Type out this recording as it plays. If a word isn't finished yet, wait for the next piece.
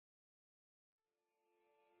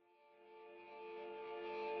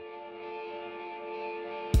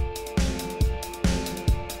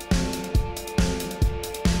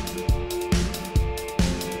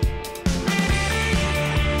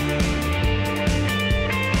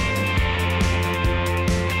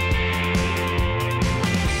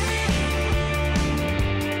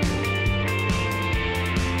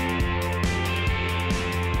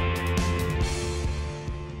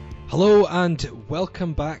and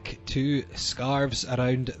welcome back to Scarves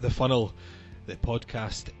Around the Funnel, the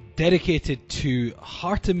podcast dedicated to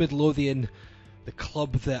Heart of Midlothian, the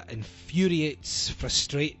club that infuriates,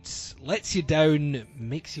 frustrates, lets you down,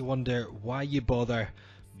 makes you wonder why you bother,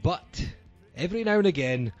 but every now and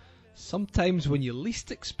again, sometimes when you least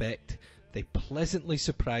expect, they pleasantly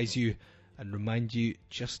surprise you and remind you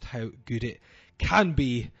just how good it can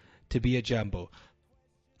be to be a Jambo.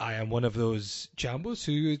 I am one of those Jambos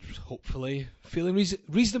who is hopefully feeling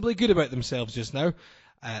reasonably good about themselves just now.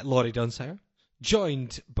 Laurie Dunsire,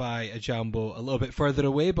 joined by a Jambo a little bit further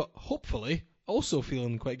away, but hopefully also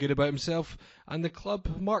feeling quite good about himself, and the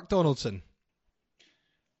club, Mark Donaldson.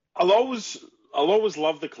 I'll always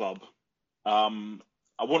love the club. I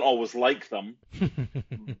won't always like them,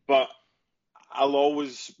 but I'll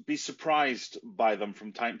always be surprised by them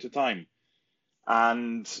from time to time.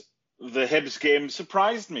 And the Hibs game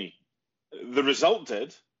surprised me. The result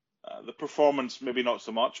did. The performance maybe not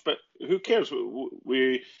so much, but who cares?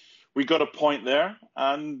 We got a point there,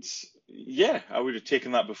 and yeah, I would have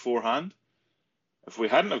taken that beforehand. If we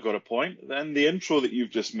hadn't have got a point, then the intro that you've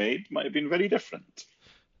just made might have been very different.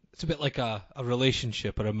 It's a bit like a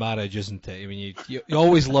relationship or a marriage, isn't it? I mean, you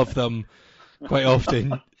always love them. Quite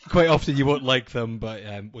often you won't like them, but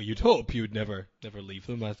well, you'd hope you would never leave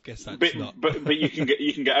them. I guess that's not. But you can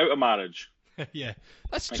get out of marriage. Yeah,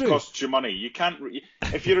 that's true. It costs you money. You can't.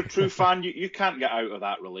 If you're a true fan, you can't get out of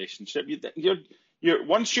that relationship.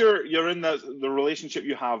 Once you're in the relationship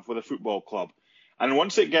you have with a football club, and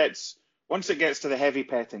once it gets to the heavy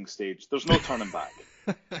petting stage, there's no turning back.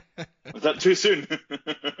 Was that too soon?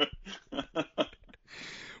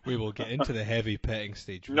 We will get into the heavy petting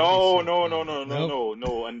stage. No, and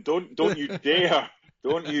don't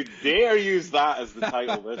you dare use that as the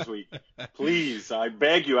title this week, please. I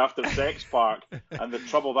beg you, after Sex Park and the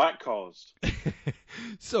trouble that caused.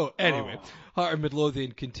 So anyway, Heart of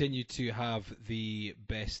Midlothian continue to have the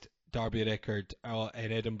best derby record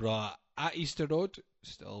in Edinburgh at Easter Road.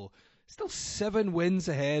 Still 7 wins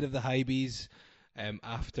ahead of the Highbees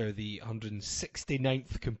after the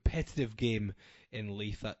 169th competitive game in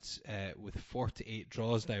Leith. That's with 48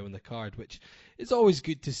 draws now on the card, which is always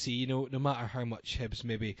good to see. You know, no matter how much Hibs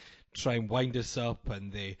maybe try and wind us up,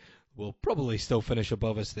 and they will probably still finish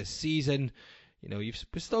above us this season. You know, we've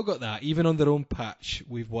still got that. Even on their own patch,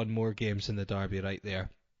 we've won more games in the derby right there.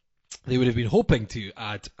 They would have been hoping to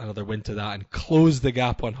add another win to that and close the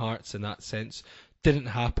gap on Hearts in that sense. Didn't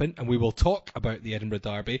happen, and we will talk about the Edinburgh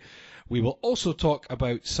Derby. We will also talk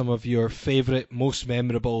about some of your favourite, most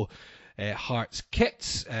memorable Hearts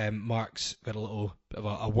kits. Mark's got a little bit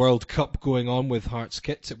of a World Cup going on with Hearts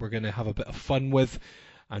kits that we're going to have a bit of fun with.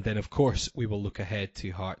 And then, of course, we will look ahead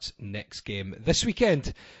to Hearts' next game this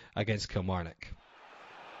weekend against Kilmarnock.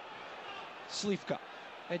 Slivka,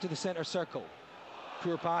 edge of the centre circle.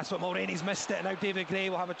 Poor pass, but Mulroney's missed it, and now David Gray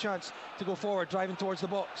will have a chance to go forward, driving towards the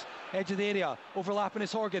box. Edge of the area, overlapping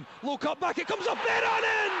is Horgan. Low cut back, it comes up, Beran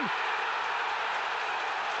in!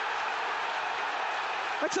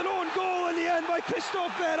 It's an own goal in the end by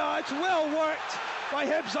Christophe Berra. It's well worked by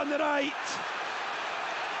Hibs on the right.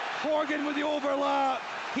 Horgan with the overlap.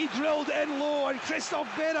 He drilled in low, and Christophe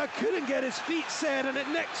Berra couldn't get his feet set, and it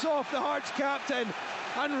nicks off the Hearts captain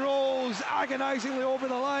and rolls agonisingly over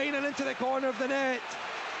the line and into the corner of the net.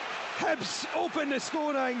 Hibs open the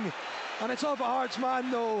scoring, and it's off a Hearts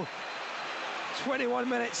man though. 21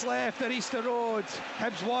 minutes left at Easter Road.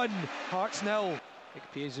 Hibs 1, Hearts 0.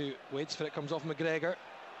 Ikpeazu waits for it, comes off McGregor.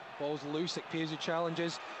 Ball's loose, Ikpeazu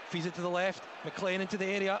challenges, feeds it to the left, McLean into the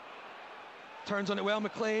area. Turns on it well,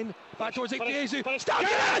 McLean, back towards Ikpeazu, stabs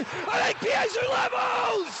it in, and Ikpeazu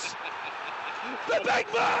levels! The big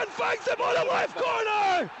man finds him on the left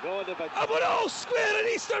corner! And we're all square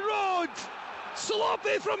in Easter Road!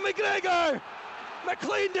 Sloppy from McGregor!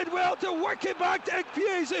 McLean did well to work it back to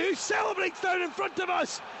Ikpeazu, who celebrates down in front of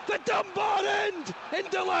us! The Dunbar end in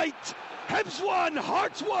delight! Hibs 1,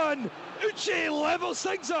 Hearts 1, Uche levels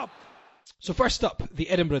things up! So first up, the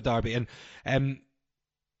Edinburgh Derby, and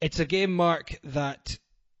it's a game, Mark, that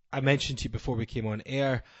I mentioned to you before we came on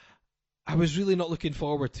air. I was really not looking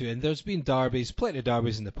forward to, and there's been derbies, plenty of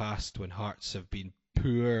derbies in the past when Hearts have been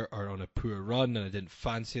poor or on a poor run and I didn't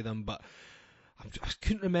fancy them, but I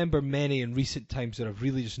couldn't remember many in recent times that I've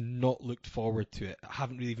really just not looked forward to it. I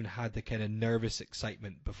haven't really even had the kind of nervous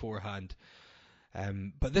excitement beforehand.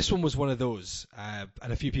 But this one was one of those, and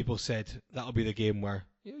a few people said that'll be the game where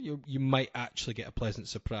you might actually get a pleasant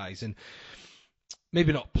surprise. And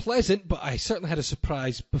maybe not pleasant, but I certainly had a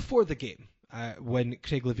surprise before the game. When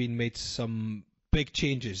Craig Levein made some big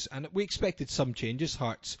changes, and we expected some changes.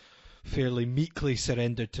 Hearts fairly meekly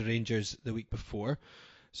surrendered to Rangers the week before,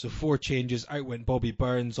 So 4 changes. Out went Bobby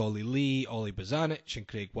Burns, Ollie Lee, Ollie Bozanic and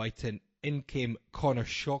Craig Whiten. In came Connor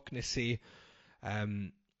Shaughnessy,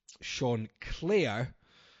 Sean Clare.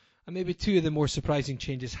 And maybe 2 of the more surprising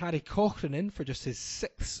changes. Harry Cochrane in for just his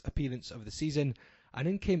 6th appearance of the season. And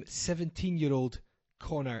in came 17-year-old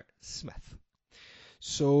Connor Smith.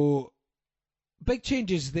 So big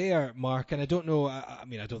changes there, Mark. And I don't know, I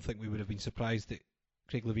don't think we would have been surprised that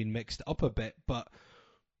Craig Levein mixed it up a bit. But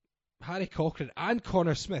Harry Cochrane and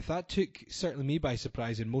Connor Smith, that took certainly me by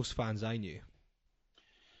surprise and most fans I knew.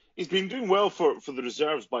 He's been doing well for the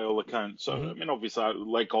reserves by all accounts. So, I mean, obviously,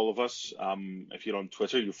 like all of us, if you're on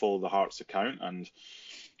Twitter, you follow the Hearts account, and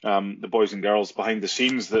the boys and girls behind the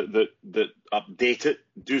scenes that update it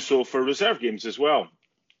do so for reserve games as well.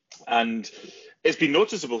 And it's been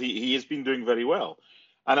noticeable. He has been doing very well.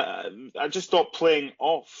 And I just thought playing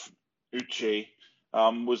off Uche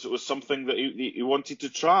was something that he wanted to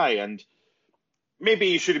try, and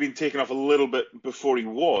maybe he should have been taken off a little bit before he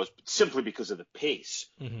was, but simply because of the pace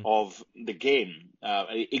of the game.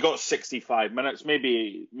 He got 65 minutes,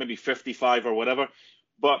 maybe 55 or whatever,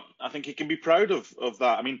 but I think he can be proud of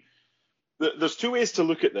that. I mean, there's 2 ways to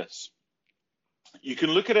look at this. You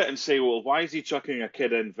can look at it and say, well, why is he chucking a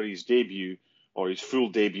kid in for his debut or his full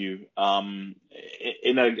debut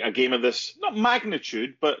in a game of this, not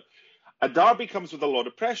magnitude, but a derby comes with a lot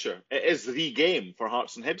of pressure. It is the game for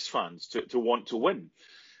Hearts and Hibs fans to want to win.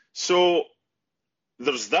 So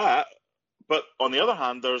there's that. But on the other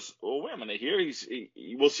hand, there's, oh, wait a minute here.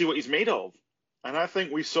 We'll see what he's made of. And I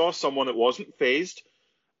think we saw someone that wasn't phased.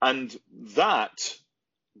 And that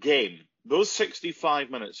game, those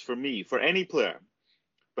 65 minutes for me, for any player,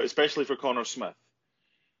 but especially for Connor Smith,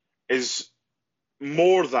 is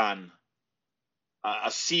more than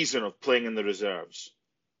a season of playing in the reserves.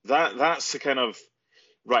 That's the kind of,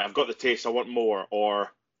 right, I've got the taste, I want more,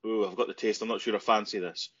 or, ooh, I've got the taste, I'm not sure I fancy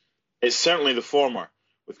this. It's certainly the former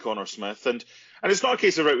with Connor Smith. And it's not a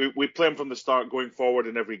case of, right, we play him from the start going forward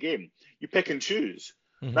in every game. You pick and choose.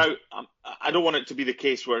 Now, I don't want it to be the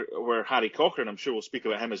case where Harry Cochrane, I'm sure we'll speak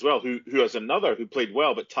about him as well, who has another who played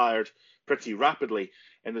well but tired pretty rapidly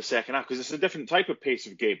in the second half, because it's a different type of pace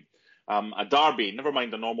of game. A derby, never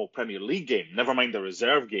mind a normal Premier League game, never mind a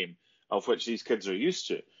reserve game, of which these kids are used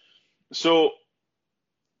to. So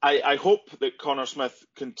I hope that Connor Smith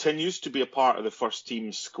continues to be a part of the first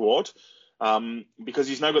team squad, because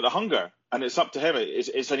he's now got the hunger, and it's up to him.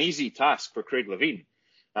 It's an easy task for Craig Levein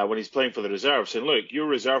when he's playing for the reserve, saying, look, your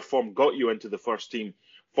reserve form got you into the first team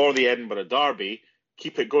for the Edinburgh Derby,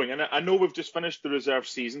 keep it going. And I know we've just finished the reserve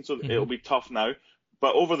season, so it'll be tough now,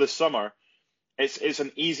 but over the summer, it's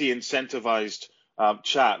an easy incentivized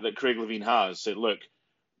chat that Craig Levein has. Say, look,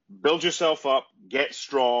 build yourself up, get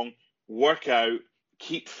strong, work out,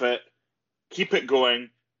 keep fit, keep it going,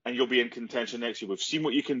 and you'll be in contention next year. We've seen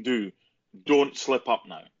what you can do. Don't slip up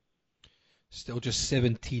now. Still just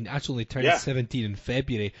 17. Actually turned 17 in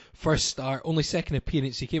February. First start, only second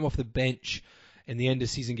appearance. He came off the bench in the end of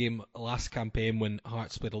season game last campaign when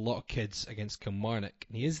Hearts played a lot of kids against Kilmarnock.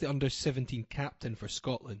 And he is the under-17 captain for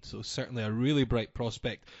Scotland, so certainly a really bright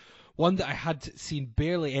prospect. One that I had seen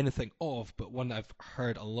barely anything of, but one that I've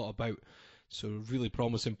heard a lot about. So really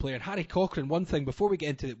promising player. And Harry Cochrane, one thing, before we get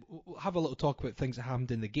into it, we'll have a little talk about things that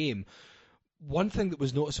happened in the game. One thing that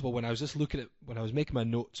was noticeable when I was just looking at, when I was making my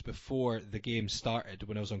notes before the game started,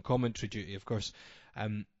 when I was on commentary duty, of course,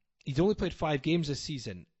 he'd only played 5 games this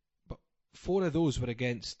season, but 4 of those were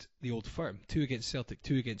against the Old Firm, 2 against Celtic,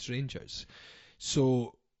 2 against Rangers.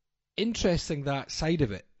 So interesting that side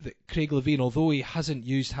of it, that Craig Levein, although he hasn't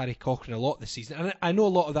used Harry Cochrane a lot this season, and I know a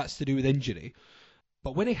lot of that's to do with injury,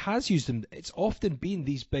 but when he has used him, it's often been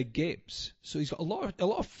these big games. So he's got a lot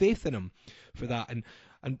of faith in him for that.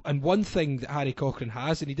 And one thing that Harry Cochrane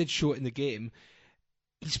has, and he did show it in the game,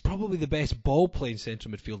 he's probably the best ball-playing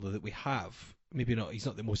central midfielder that we have. Maybe not, he's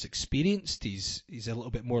not the most experienced, he's a little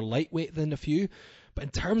bit more lightweight than a few, but in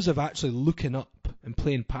terms of actually looking up and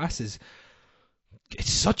playing passes, it's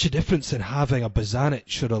such a difference in having a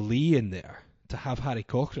Bozanic or a Lee in there to have Harry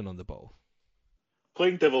Cochrane on the ball.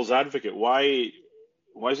 Playing devil's advocate, why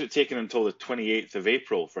is it taking until the 28th of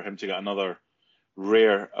April for him to get another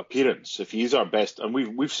rare appearance? If he's our best, and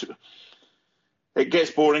we've it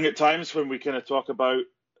gets boring at times when we kind of talk about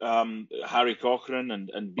Harry Cochrane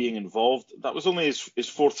and being involved. That was only his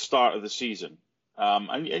 4th start of the season,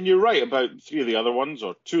 and you're right about 3 of the other ones,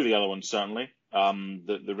 or 2 of the other ones certainly,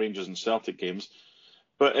 the Rangers and Celtic games,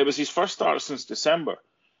 but it was his first start since December.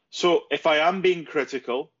 So if I am being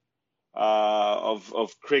critical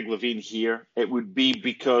of Craig Levein here, it would be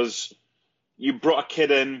because you brought a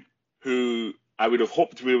kid in who I would have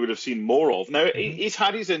hoped we would have seen more of. Now, he's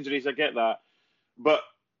had his injuries, I get that, but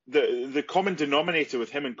the common denominator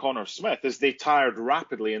with him and Connor Smith is they tired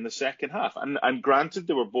rapidly in the second half. And granted,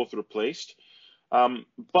 they were both replaced.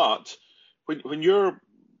 But when you're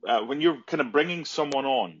kind of bringing someone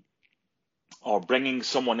on or bringing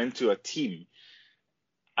someone into a team,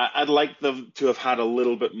 I'd like them to have had a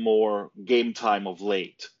little bit more game time of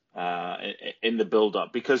late in the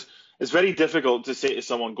build-up, because it's very difficult to say to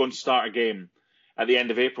someone, go and start a game at the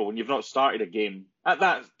end of April when you've not started a game at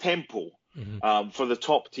that tempo for the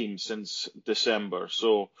top team since December.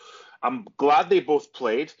 So I'm glad they both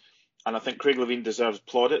played, and I think Craig Levein deserves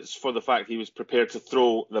plaudits for the fact he was prepared to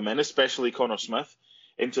throw them in, especially Connor Smith,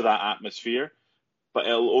 into that atmosphere. But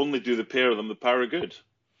it'll only do the pair of them the power of good.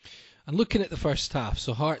 And looking at the first half,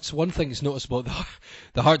 so Hearts, one thing that's noticeable,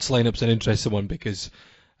 the Hearts lineup's an interesting one, because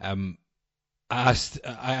I asked,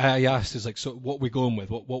 is like, so what we going with?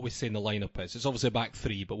 What we saying the lineup is? It's obviously a back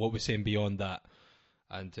three, but what we're saying beyond that.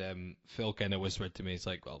 And Phil kind of whispered to me, it's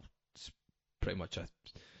like, well, it's pretty much a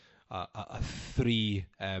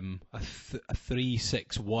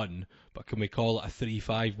 3-6-1, but can we call it a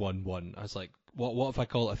 3-5-1-1? I was like, what if I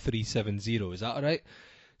call it a 3-7-0? Is that all right?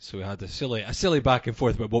 So we had a silly back and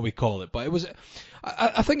forth about what we call it, but it was,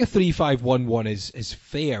 I think a 3-5-1-1 is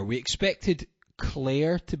fair. We expected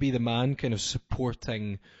Clare to be the man kind of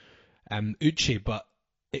supporting Uche, but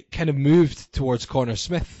it kind of moved towards Connor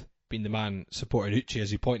Smith being the man supporting Uche, as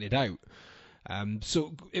he pointed out.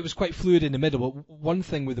 So it was quite fluid in the middle. But one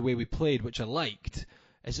thing with the way we played, which I liked,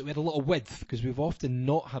 is that we had a lot of width, because we've often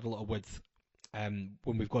not had a lot of width when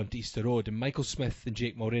we've gone to Easter Road, and Michael Smith and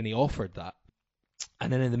Jake Mulroney offered that.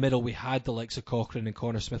 And then in the middle, we had the likes of Cochrane and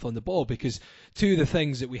Connor Smith on the ball, because two of the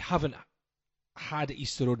things that we haven't had at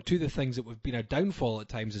Easter Road, two of the things that have been our downfall at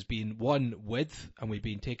times has been, one, width, and we've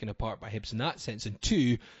been taken apart by Hibs in that sense, and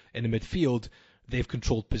two, in the midfield, they've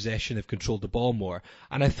controlled possession, they've controlled the ball more.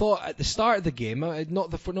 And I thought at the start of the game,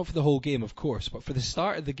 not for the whole game, of course, but for the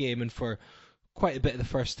start of the game and for quite a bit of the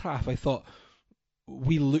first half, I thought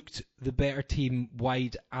we looked the better team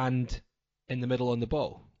wide and in the middle on the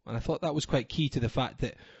ball. And I thought that was quite key to the fact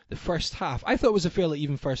that the first half, I thought it was a fairly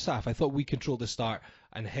even first half. I thought we controlled the start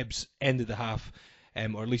and Hibs ended the half,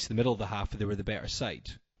 or at least the middle of the half, they were the better side.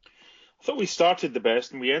 I thought we started the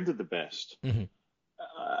best and we ended the best. Mm-hmm.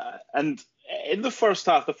 And in the first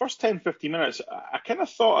half, the first 10, 15 minutes, I kind of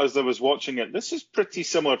thought as I was watching it, this is pretty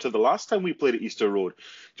similar to the last time we played at Easter Road.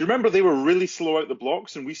 Do you remember they were really slow out the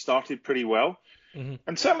blocks and we started pretty well? Mm-hmm.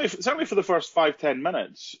 And certainly for the first 5-10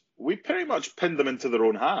 minutes, we pretty much pinned them into their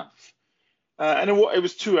own half. And it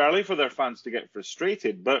was too early for their fans to get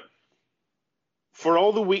frustrated. But for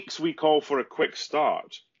all the weeks we call for a quick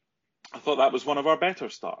start, I thought that was one of our better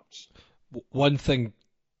starts. One thing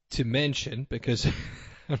to mention, because I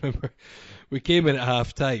remember we came in at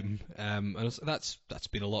half time, and that's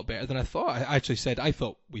been a lot better than I thought. I actually said I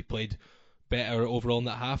thought we played better overall in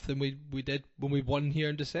that half than we did when we won here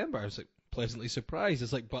in December. I was like pleasantly surprised.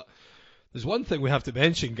 It's like, but there's one thing we have to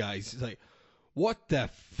mention, guys. It's like, what the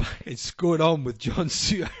fuck is going on with John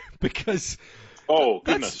Souttar? Because goodness,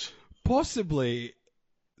 that's possibly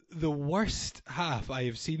the worst half I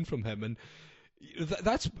have seen from him, and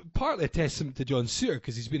that's partly a testament to John Souttar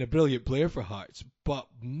because he's been a brilliant player for Hearts. But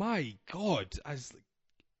my God, has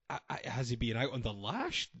he been out on the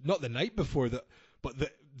lash? Not the night before that, but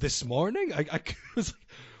this morning. I was like,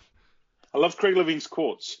 I love Craig Levein's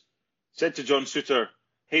quotes. Said to John Souttar,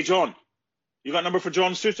 "Hey John, you got a number for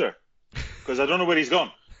John Souttar? Because I don't know where he's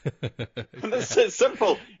gone." And it's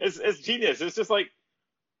simple. It's genius. It's just like,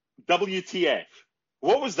 WTF?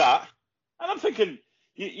 What was that? And I'm thinking,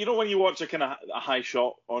 you know when you watch a kind of a high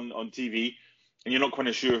shot on TV and you're not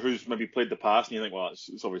quite sure who's maybe played the pass and you think, well,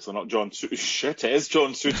 it's obviously not John Souttar. Shit, it is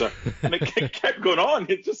John Souttar. And it kept going on.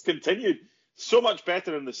 It just continued. So much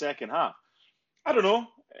better in the second half. I don't know.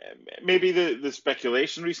 Maybe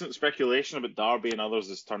the recent speculation about Derby and others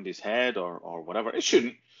has turned his head or whatever. It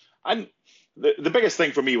shouldn't. And the biggest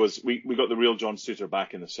thing for me was we got the real John Souttar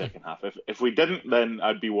back in the second half. If we didn't, then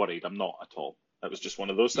I'd be worried. I'm not at all. That was just one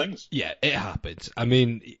of those things. Yeah, it happens. I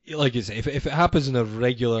mean, like you say, if it happens in a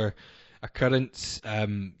regular occurrence,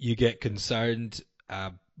 you get concerned.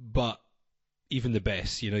 But even the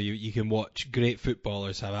best, you can watch great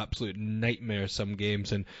footballers have absolute nightmares some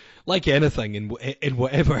games, and like anything in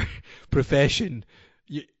whatever profession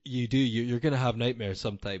you do, you're going to have nightmares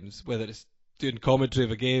sometimes, whether it's doing commentary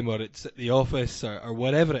of a game or it's at the office or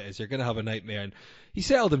whatever it is, you're going to have a nightmare. And he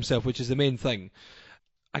settled himself, which is the main thing.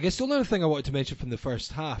 I guess the only other thing I wanted to mention from the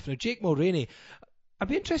first half, now Jake Mulroney, I'd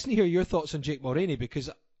be interested to hear your thoughts on Jake Mulroney because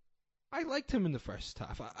I liked him in the first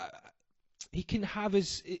half. He can have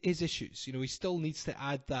his issues. He still needs to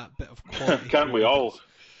add that bit of quality. Can't we all?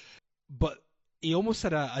 But he almost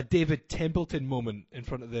had a David Templeton moment in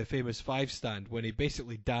front of the famous five stand when he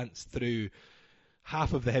basically danced through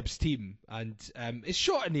half of the Hibs team, and his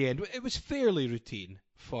shot in the end, it was fairly routine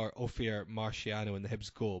for Ophir Marciano in the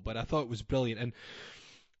Hibs goal, but I thought it was brilliant. And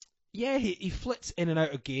yeah, he flits in and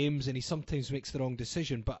out of games and he sometimes makes the wrong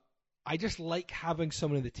decision, but I just like having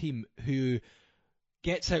someone in the team who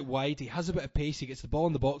gets out wide, he has a bit of pace, he gets the ball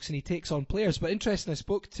in the box and he takes on players. But interesting, I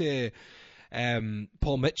spoke to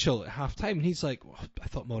Paul Mitchell at half time, and he's like, well, I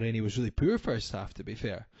thought Mulroney was really poor first half, to be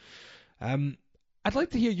fair. I'd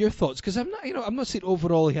like to hear your thoughts, because I'm not saying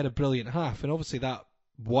overall he had a brilliant half, and obviously that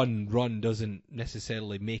one run doesn't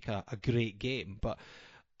necessarily make a great game, but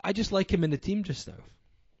I just like him in the team just now.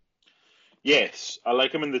 Yes, I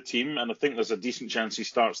like him in the team, and I think there's a decent chance he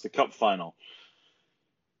starts the cup final.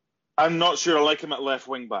 I'm not sure I like him at left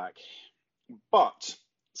wing back, but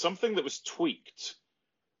something that was tweaked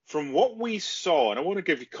from what we saw, and I want to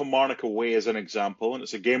give you Kilmarnock away as an example, and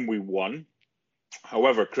it's a game we won.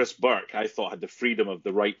 However, Chris Burke, I thought, had the freedom of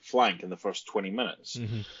the right flank in the first 20 minutes.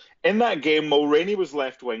 Mm-hmm. In that game, Mulroney was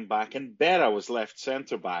left wing back and Berra was left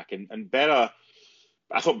centre back. And Berra,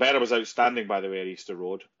 I thought Berra was outstanding, by the way, at Easter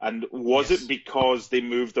Road. And was it because they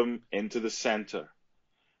moved him into the centre?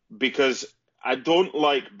 Because I don't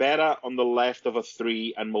like Berra on the left of a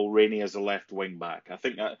three and Mulroney as a left wing back. I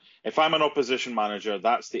think if I'm an opposition manager,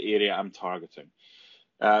 that's the area I'm targeting.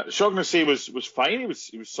 Shaughnessy was fine. He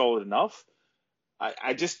was solid enough.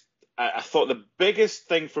 I thought the biggest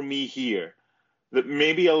thing for me here that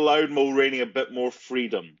maybe allowed Mulroney a bit more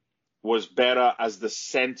freedom was Berra as the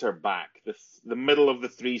centre back, the middle of the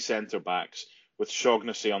three centre backs, with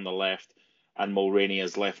Shaughnessy on the left and Mulroney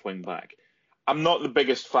as left wing back. I'm not the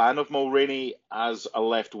biggest fan of Mulroney as a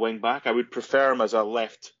left wing back. I would prefer him as a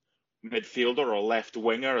left midfielder or a left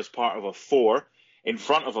winger as part of a four, in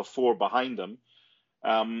front of a four behind him.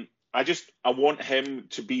 I want him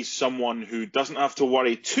to be someone who doesn't have to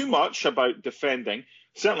worry too much about defending.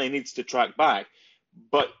 Certainly needs to track back.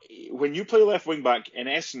 But when you play left wing back, in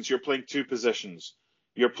essence, you're playing two positions.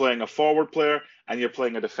 You're playing a forward player and you're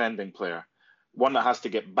playing a defending player. One that has to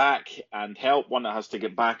get back and help, one that has to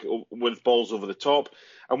get back with balls over the top,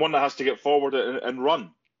 and one that has to get forward and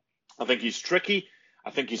run. I think he's tricky.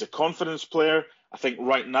 I think he's a confidence player. I think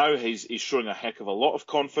right now he's showing a heck of a lot of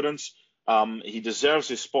confidence. He deserves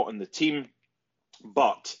his spot in the team,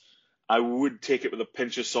 but I would take it with a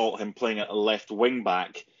pinch of salt him playing at a left wing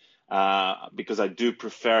back because I do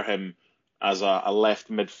prefer him as a left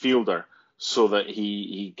midfielder so that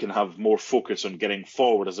he can have more focus on getting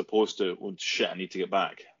forward as opposed to, oh, shit, I need to get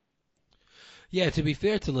back. Yeah, to be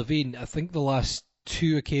fair to Levein, I think the last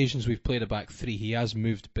two occasions we've played a back three, he has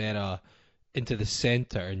moved Berra into the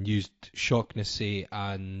centre and used Shaughnessy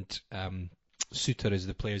and Suter as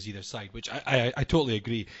the players either side, which I totally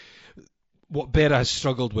agree. What Berra has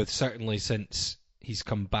struggled with, certainly since he's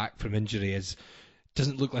come back from injury, is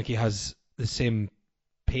doesn't look like he has the same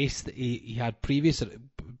pace that he had previous.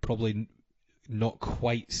 Probably not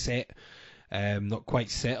quite not quite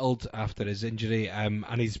settled after his injury, and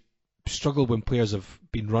he's struggled when players have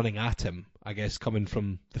been running at him, I guess, coming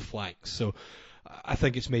from the flanks. So I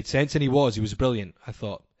think it's made sense, and he was brilliant, I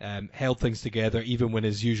thought. Held things together, even when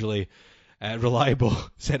his usually reliable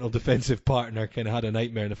central defensive partner kind of had a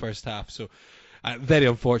nightmare in the first half. So very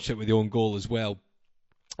unfortunate with the own goal as well.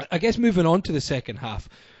 I guess moving on to the second half,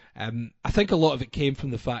 I think a lot of it came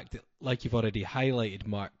from the fact that, like you've already highlighted,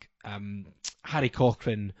 Mark, Harry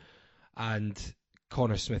Cochrane and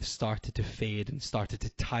Connor Smith started to fade and started to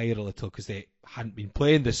tire a little because they hadn't been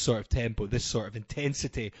playing this sort of tempo, this sort of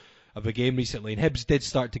intensity of a game recently. And Hibs did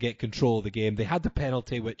start to get control of the game. They had the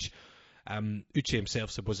penalty, which Uche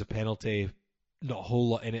himself said was a penalty. Not a whole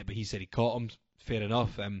lot in it, but he said he caught him. Fair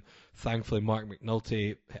enough. Thankfully, Mark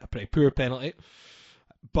McNulty hit a pretty poor penalty.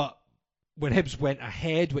 But when Hibs went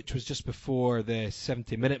ahead, which was just before the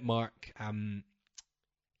 70-minute mark,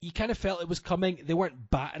 you kind of felt it was coming. They weren't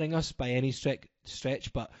battering us by any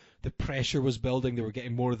stretch, but the pressure was building. They were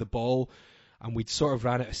getting more of the ball, and we'd sort of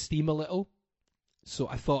ran out of steam a little. So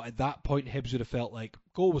I thought at that point Hibs would have felt like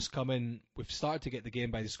goal was coming. We've started to get the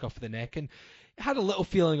game by the scruff of the neck, and it had a little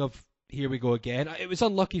feeling of here we go again. It was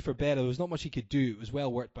unlucky for Berra. There was not much he could do. It was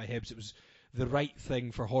well worked by Hibs. It was the right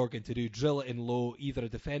thing for Horgan to do. Drill it in low. Either a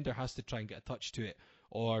defender has to try and get a touch to it,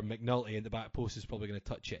 or McNulty in the back post is probably going to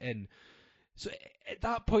touch it in. So at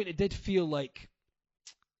that point, it did feel like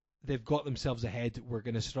they've got themselves ahead. We're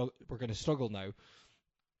going to struggle now.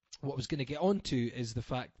 What I was going to get onto is the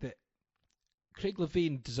fact that Craig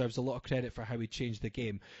Levein deserves a lot of credit for how he changed the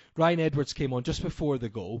game. Ryan Edwards came on just before the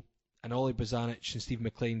goal, and Ollie Bozanic and Steve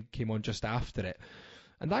McLean came on just after it.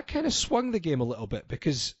 And that kind of swung the game a little bit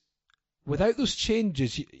because without those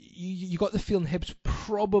changes, you got the feeling Hibs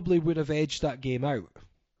probably would have edged that game out.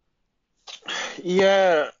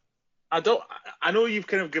 Yeah, I know you've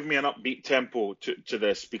kind of given me an upbeat tempo to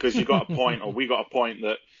this because you got a point, or we got a point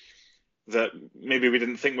that maybe we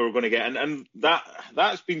didn't think we were going to get, and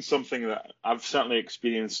that's been something that I've certainly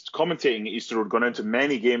experienced commentating at Easter Road, gone into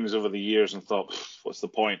many games over the years and thought, what's the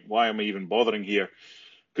point? Why am I even bothering here?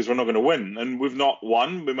 Because we're not going to win, and we've not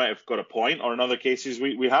won. We might have got a point, or in other cases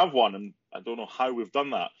we have won, and I don't know how we've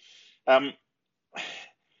done that.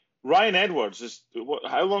 Ryan Edwards,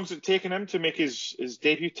 how long has it taken him to make his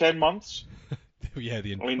debut? 10 months? Yeah,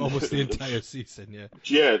 almost the entire season, yeah.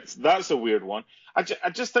 Yeah, that's a weird one. I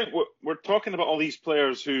just think we're talking about all these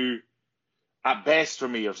players who, at best for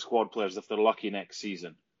me, are squad players if they're lucky next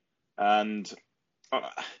season. And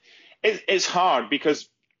it's hard because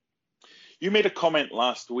you made a comment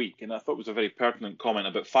last week, and I thought it was a very pertinent comment,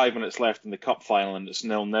 about 5 minutes left in the cup final and it's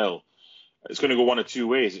 0-0. It's going to go one of two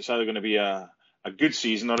ways. It's either going to be a good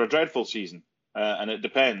season or a dreadful season, and it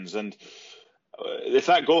depends. And if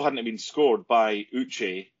that goal hadn't been scored by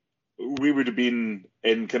Uche, we would have been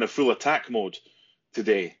in kind of full attack mode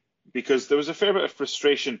today, because there was a fair bit of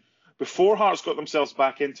frustration before Hearts got themselves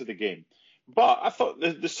back into the game. But I thought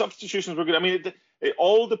the substitutions were good. I mean, it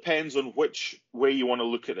all depends on which way you want to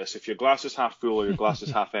look at this, if your glass is half full or your glass is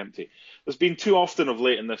half empty. There's been too often of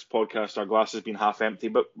late in this podcast our glass has been half empty,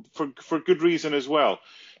 but for good reason as well.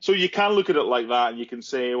 So you can look at it like that, and you can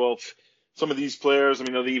say, well, some of these players, I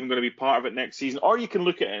mean, are they even going to be part of it next season? Or you can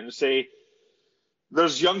look at it and say,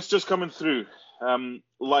 there's youngsters coming through,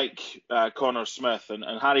 like Connor Smith, and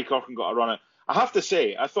Harry Corkin got a run at. I have to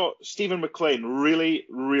say, I thought Stephen McLean really,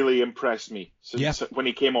 really impressed me when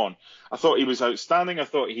he came on. I thought he was outstanding. I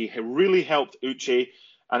thought he really helped Uche,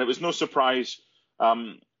 and it was no surprise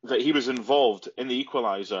that he was involved in the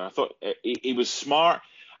equaliser. I thought he was smart,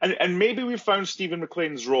 and maybe we found Stephen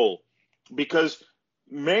McLean's role, because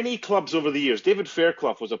many clubs over the years, David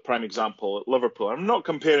Fairclough was a prime example at Liverpool. I'm not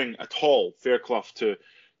comparing at all Fairclough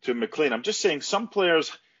to McLean. I'm just saying some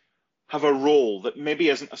players have a role that maybe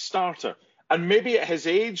isn't a starter. And maybe at his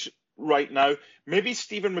age right now, maybe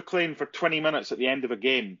Stephen McLean for 20 minutes at the end of a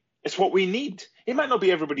game is what we need. It might not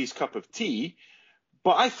be everybody's cup of tea,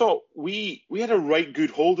 but I thought we had a right good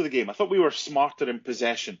hold of the game. I thought we were smarter in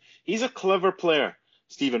possession. He's a clever player,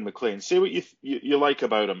 Stephen McLean. Say what you like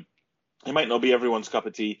about him. He might not be everyone's cup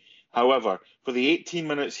of tea. However, for the 18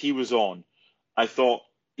 minutes he was on, I thought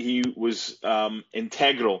he was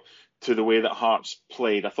integral to the way that Hearts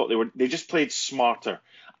played. I thought they just played smarter.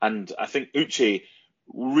 And I think Uche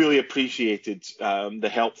really appreciated the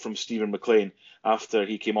help from Stephen McLean after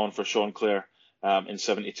he came on for Sean Clare in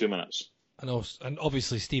 72 minutes. And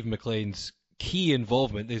obviously Stephen McLean's key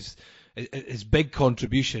involvement, his big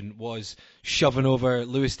contribution was shoving over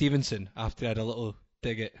Lewis Stevenson after he had a little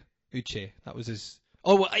dig at Uche. That was his...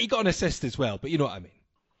 Oh, well, he got an assist as well, but you know what I mean.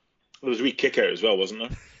 There was a wee kick out as well, wasn't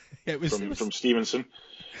there? it was from Stevenson.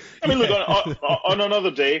 I mean, look, on another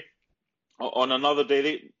day,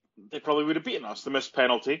 they probably would have beaten us. The missed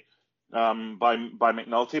penalty by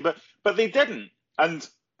McNulty, but they didn't. And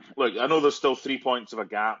look, I know there's still 3 points of a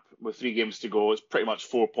gap with 3 games to go. It's pretty much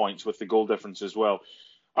 4 points with the goal difference as well.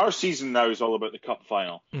 Our season now is all about the cup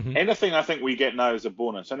final. Mm-hmm. Anything I think we get now is a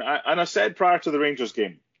bonus. And I said prior to the Rangers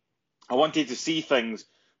game, I wanted to see things.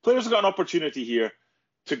 Players have got an opportunity here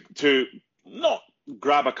to not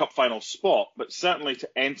grab a cup final spot, but certainly to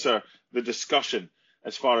enter the discussion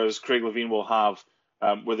as far as Craig Levein will have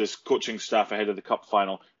with his coaching staff ahead of the cup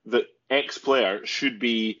final, that ex-player should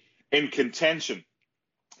be in contention.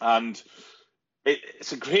 And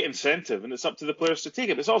it's a great incentive, and it's up to the players to take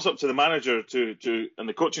it. But it's also up to the manager and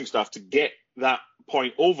the coaching staff to get that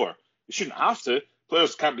point over. You shouldn't have to.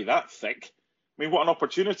 Players can't be that thick. I mean, what an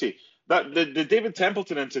opportunity. The David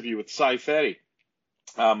Templeton interview with Cy Ferry,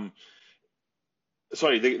 the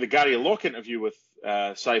Gary Locke interview with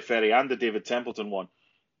Cy Ferry and the David Templeton one,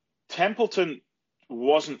 Templeton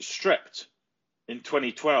wasn't stripped in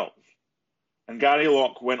 2012. And Gary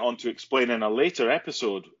Locke went on to explain in a later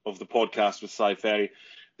episode of the podcast with Cy Ferry,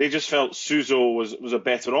 they just felt Suso was a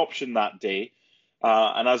better option that day.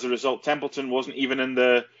 And as a result, Templeton wasn't even in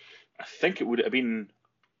the, I think it would have been,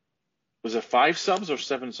 was it 5 subs or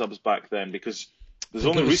 7 subs back then? Because there's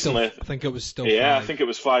only recently. I think it was still 5. I think it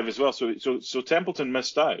was 5 as well. So Templeton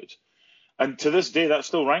missed out. And to this day, that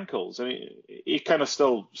still rankles. I mean, he kind of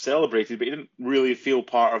still celebrated, but he didn't really feel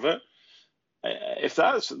part of it. If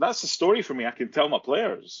that's the story for me, I can tell my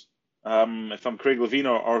players, if I'm Craig Levein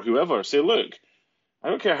or whoever, say, look, I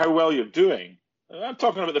don't care how well you're doing. I'm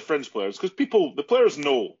talking about the fringe players, because the players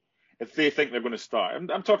know if they think they're going to start.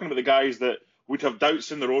 I'm talking about the guys that would have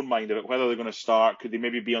doubts in their own mind about whether they're going to start. Could they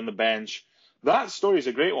maybe be on the bench? That story is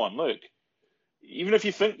a great one. Look, even if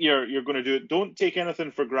you think you're going to do it, don't take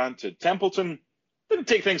anything for granted. Templeton didn't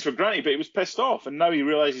take things for granted, but he was pissed off, and now he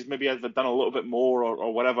realises maybe I've done a little bit more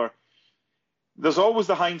or whatever. There's always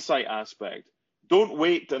the hindsight aspect. Don't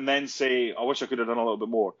wait and then say, I wish I could have done a little bit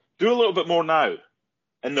more. Do a little bit more now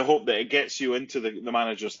in the hope that it gets you into the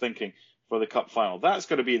manager's thinking for the cup final. That's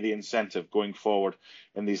going to be the incentive going forward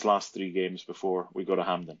in these last 3 games before we go to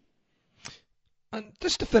Hampden. And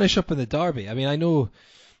just to finish up in the derby, I mean, I know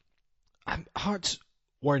Hearts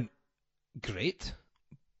weren't great,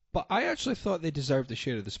 but I actually thought they deserved a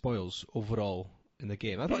share of the spoils overall in the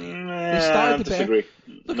game. I thought they started better.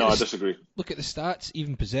 I disagree. Look at the stats,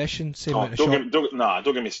 even possession, same amount of shots.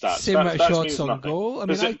 Don't give me stats. Same amount of shots on nothing. goal. I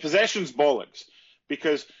mean, possession's bollocks,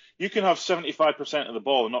 because you can have 75% of the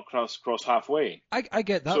ball and not cross halfway. I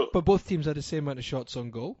get that, but both teams had the same amount of shots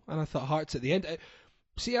on goal, and I thought Hearts at the end.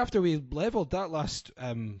 See, after we levelled that last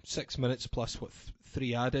 6 minutes plus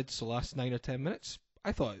 3 added, so last 9 or 10 minutes,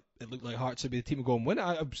 I thought it looked like Hearts would be the team to go and win.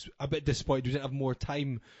 I was a bit disappointed we didn't have more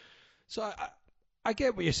time. So I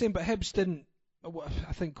get what you're saying, but Hibs didn't.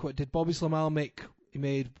 I think, what did Bobby Slamal make? He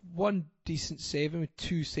made 1 decent save, and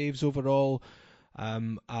 2 saves overall,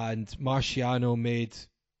 and Marciano made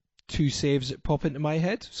 2 saves that pop into my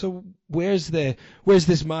head. So where's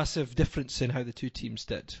this massive difference in how the two teams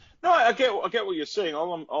did? No, I get what you're saying.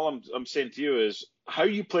 All I'm saying to you is how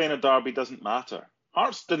you play in a derby doesn't matter.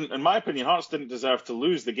 Hearts didn't, in my opinion, deserve to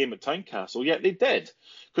lose the game at Tynecastle, yet they did,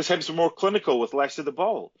 because Hibs were more clinical with less of the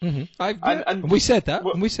ball. Mm-hmm. And we said that.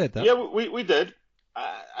 Yeah, we did.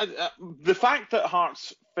 The fact that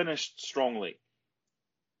Hearts finished strongly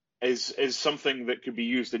is something that could be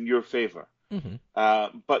used in your favour.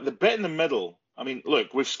 Mm-hmm. But the bit in the middle, I mean,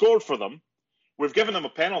 look, we've scored for them, we've given them a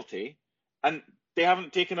penalty, and they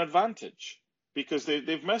haven't taken advantage because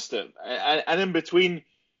they've missed it. And in between,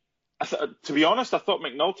 to be honest, I thought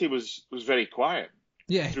McNulty was very quiet.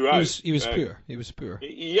 Yeah, throughout. He was poor. He was poor.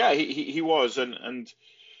 Yeah, he was, and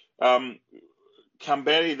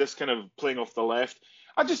Canberry, this kind of playing off the left.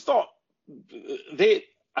 I just thought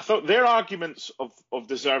their arguments of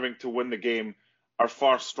deserving to win the game are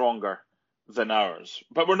far stronger than ours.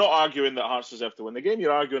 But we're not arguing that Hearts deserve to win the game.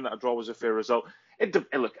 You're arguing that a draw was a fair result.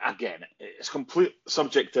 Look, again, it's complete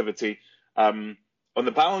subjectivity. On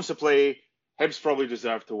the balance of play, Hibs probably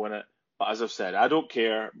deserved to win it. But as I've said, I don't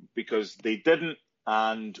care because they didn't,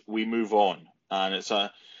 and we move on. And it's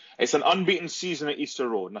an unbeaten season at Easter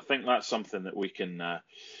Road, and I think that's something that we can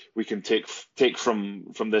take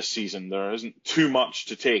from this season. There isn't too much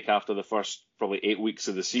to take after the first probably 8 weeks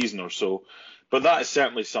of the season or so, but that is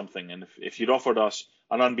certainly something. And if you'd offered us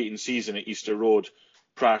an unbeaten season at Easter Road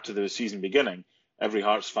prior to the season beginning, every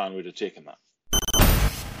Hearts fan would have taken that.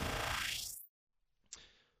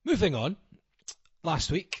 Moving on,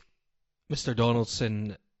 last week, Mr.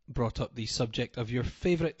 Donaldson brought up the subject of your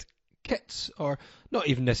favourite kits, or not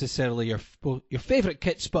even necessarily your favourite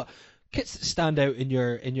kits, but kits that stand out in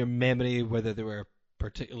your memory, whether they were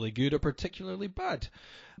particularly good or particularly bad.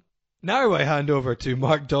 Now I hand over to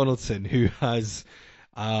Mark Donaldson, who has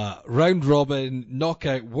a round-robin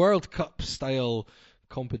knockout World Cup style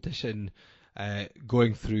competition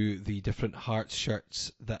going through the different Hearts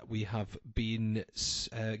shirts that we have been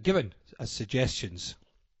given as suggestions.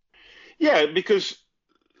 Yeah, because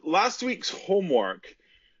last week's homework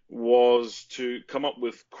was to come up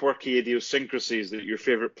with quirky idiosyncrasies that your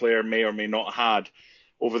favourite player may or may not had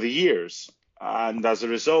over the years. And as a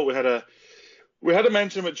result, we had a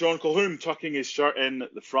mention about John Colquhoun tucking his shirt in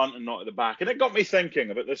at the front and not at the back. And it got me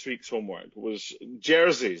thinking about this week's homework. Was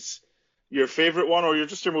jerseys your favourite one, or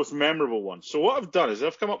just your most memorable one? So what I've done is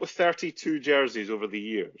I've come up with 32 jerseys over the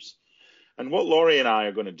years. And what Laurie and I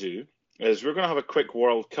are going to do is we're going to have a quick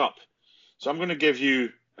World Cup. So I'm going to give you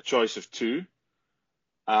a choice of 2.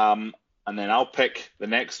 And then I'll pick the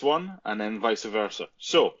next one, and then vice versa.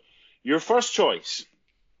 So your first choice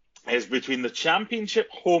is between the Championship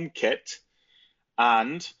home kit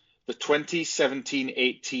and the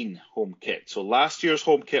 2017-18 home kit. So last year's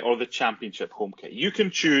home kit or the Championship home kit. You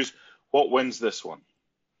can choose what wins this one.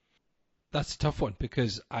 That's a tough one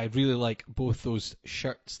because I really like both those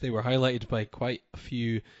shirts. They were highlighted by quite a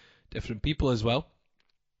few different people as well.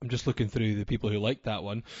 I'm just looking through the people who liked that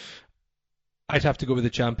one. I'd have to go with the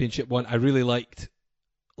Championship one. I really liked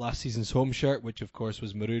last season's home shirt, which of course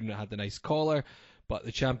was maroon and it had the nice collar. But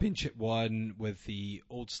the Championship one with the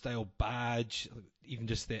old style badge, even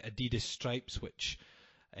just the Adidas stripes, which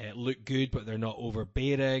look good, but they're not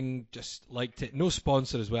overbearing. Just liked it. No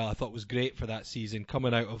sponsor as well. I thought was great for that season.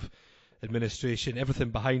 Coming out of administration, everything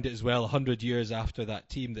behind it as well. 100 years after that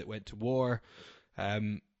team that went to war,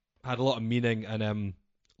 had a lot of meaning. And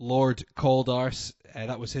Lord Caldar's,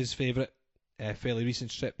 that was his favourite. Fairly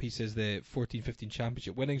recent strip. He says the 14-15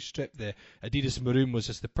 championship winning strip, the Adidas Maroon, was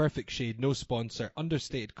just the perfect shade, no sponsor,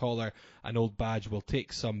 understated collar, an old badge will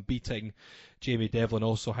take some beating. Jamie Devlin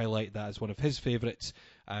also highlighted that as one of his favourites.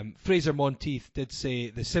 Fraser Monteith did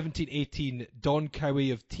say the 17-18 Don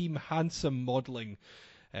Cowie of Team Handsome Modelling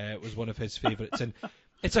was one of his favourites. And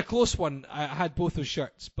it's a close one. I had both those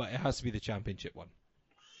shirts, but it has to be the championship one.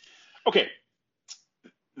 Okay.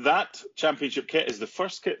 That championship kit is the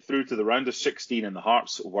first kit through to the round of 16 in the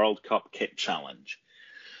Hearts World Cup Kit Challenge.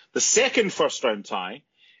 The second first round tie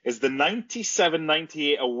is the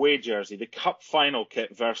 97-98 away jersey, the cup final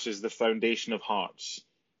kit versus the Foundation of Hearts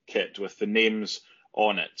kit with the names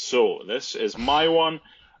on it. So this is my one,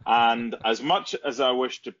 and as much as I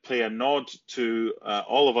wish to pay a nod to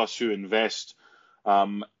all of us who invest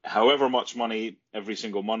however much money every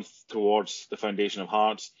single month towards the Foundation of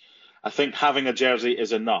Hearts, I think having a jersey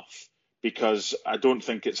is enough, because I don't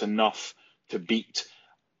think it's enough to beat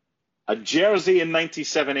a jersey in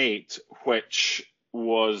 97-8, which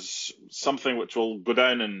was something which will go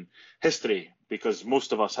down in history because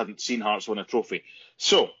most of us hadn't seen Hearts win a trophy.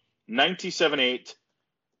 So 97-8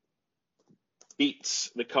 beats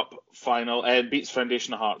the cup final and beats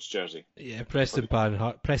Foundation of Hearts jersey. Yeah, Preston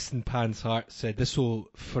Pan's Heart said, this will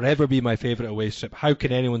forever be my favourite away strip. How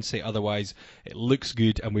can anyone say otherwise? It looks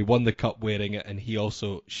good, and we won the cup wearing it. And he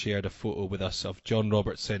also shared a photo with us of John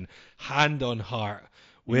Robertson, hand on heart,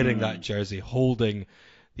 wearing that jersey, holding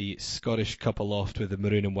the Scottish Cup aloft with the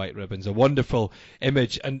maroon and white ribbons. A wonderful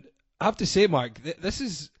image. And I have to say, Mark, this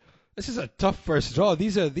is a tough first draw.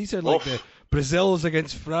 These are like the Brazil's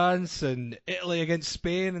against France and Italy against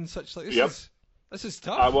Spain and such like. This is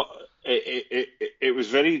tough. It was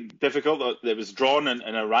very difficult. It was drawn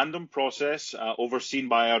in a random process, overseen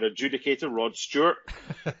by our adjudicator Rod Stewart.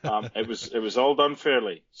 It was all done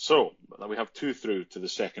fairly. So we have two through to the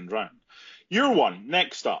second round. Your one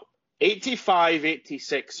next up: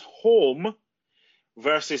 85-86 home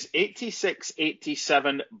versus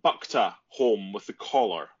 86-87 Bukta home with the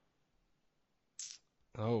collar.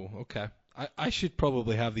 Oh, okay. I should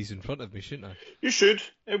probably have these in front of me, shouldn't I? You should.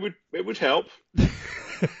 It would help.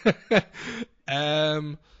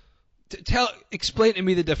 Explain to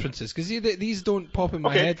me the differences, because these don't pop in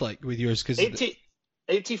my head like with yours.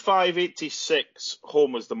 85-86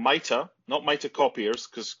 home was the Mitre, not Mitre Copiers,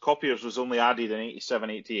 because Copiers was only added in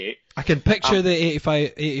 87-88. I can picture the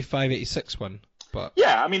 85-86 one, but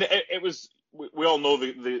yeah, I mean it was. We all know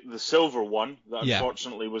the silver one that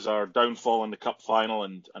unfortunately was our downfall in the cup final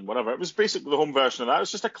and whatever. It was basically the home version of that. It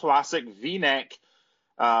was just a classic V-neck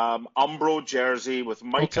Umbro jersey with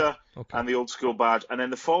Mitre and the old school badge. And then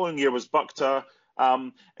the following year was Bukta.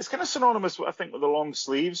 It's kind of synonymous, I think, with the long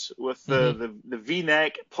sleeves, with the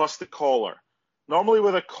V-neck plus the collar. Normally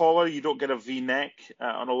with a collar, you don't get a V-neck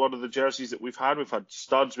on a lot of the jerseys that we've had. We've had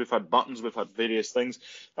studs, we've had buttons, we've had various things.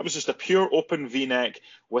 That was just a pure open V-neck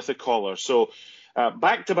with a collar. So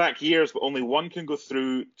back-to-back years, but only one can go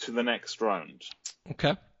through to the next round.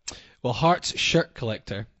 Okay. Well, Hearts shirt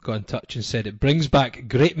collector got in touch and said it brings back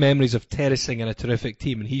great memories of terracing in a terrific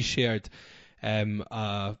team. And he shared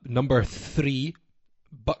number 3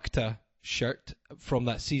 Bukta shirt from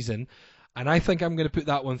that season. And I think I'm going to put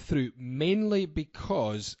that one through, mainly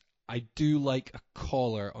because I do like a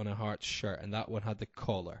collar on a Hearts shirt, and that one had the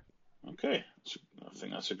collar. Okay, I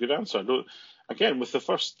think that's a good answer. Again, with the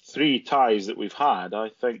first 3 ties that we've had, I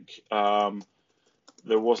think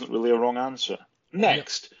there wasn't really a wrong answer.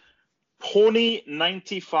 Next, Pony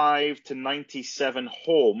 95-97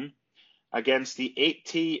 home against the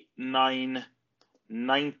 89-90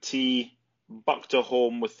 Bukta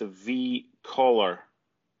home with the V collar.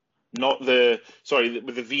 With the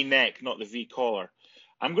V-neck, not the V-collar.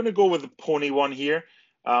 I'm going to go with the Pony one here,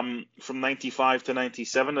 from 95 to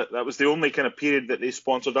 97. That was the only kind of period that they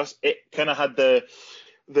sponsored us. It kind of had the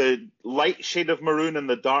light shade of maroon and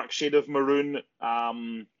the dark shade of maroon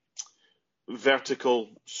vertical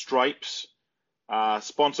stripes,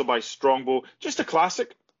 sponsored by Strongbow. Just a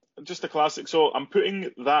classic. So I'm putting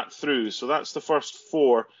that through. So that's the first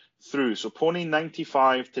 4 through. So Pony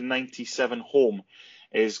 95 to 97 home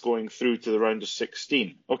is going through to the round of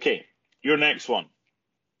 16. Okay, your next one,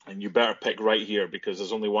 and you better pick right here because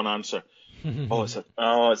there's only one answer. It's a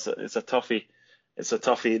toughie. It's a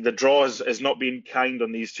toughie. The draw has not been kind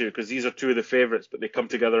on these two because these are two of the favourites, but they come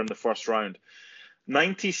together in the first round.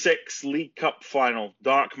 96 League Cup final,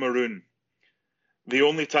 dark maroon. The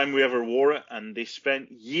only time we ever wore it, and they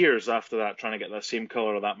spent years after that trying to get that same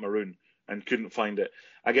colour of that maroon. and couldn't find it,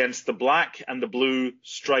 against the black and the blue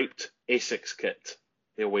striped Asics kit,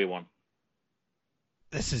 the away one.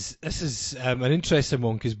 This is an interesting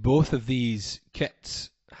one because both of these kits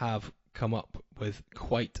have come up with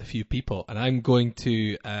quite a few people, and I'm going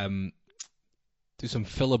to do some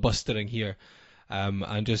filibustering here.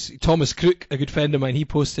 And just Thomas Crook, a good friend of mine, he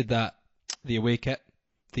posted that the away kit,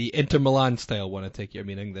 the Inter Milan style one. I take you're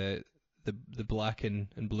meaning the black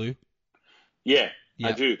and blue. Yeah,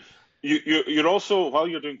 I do. You're also, while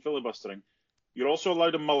you're doing filibustering, you're also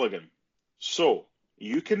allowed a mulligan. So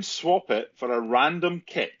you can swap it for a random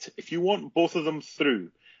kit. If you want both of them through,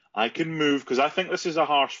 I can move, because I think this is a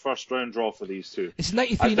harsh first round draw for these two. It's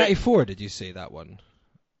 93-94, did you say that one?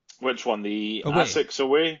 Which one? The away. Asics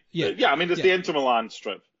away? Yeah. I mean, it's the Inter Milan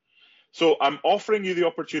strip. So I'm offering you the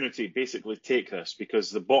opportunity, basically take this, because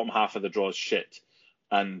the bottom half of the draw is shit.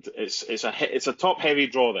 And it's a top-heavy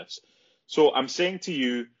draw, this. So I'm saying to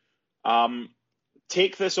you,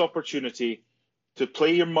 take this opportunity to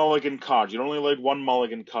play your mulligan card. You're only allowed one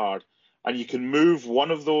mulligan card, and you can move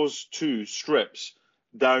one of those two strips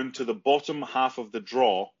down to the bottom half of the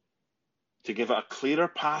draw to give it a clearer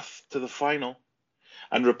path to the final,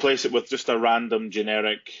 and replace it with just a random,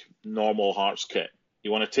 generic, normal Hearts kit.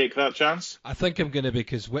 You want to take that chance? I think I'm going to,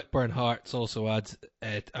 because Whitburn Hearts also adds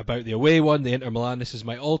about the away one, the Inter Milan. This is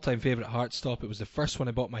my all-time favourite Hearts stop. It was the first one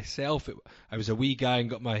I bought myself. I was a wee guy and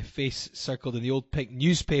got my face circled in the old pink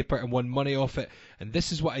newspaper and won money off it. And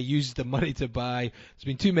this is what I used the money to buy. There's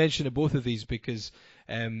been two mention of both of these because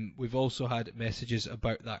we've also had messages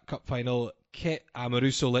about that cup final kit.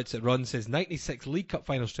 Amoruso lets it run, says 96 League Cup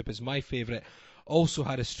final strip is my favourite. Also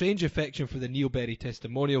had a strange affection for the Neil Berry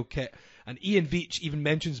testimonial kit, and Ian Veach even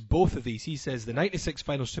mentions both of these. He says the 96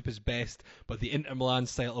 final strip is best, but the Inter Milan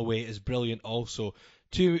style away is brilliant also.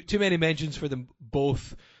 Too many mentions for them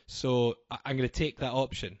both, so I'm going to take that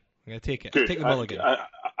option. I'm going to take it. Good. Take the mulligan.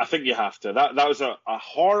 I think you have to. That was a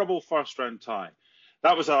horrible first round tie.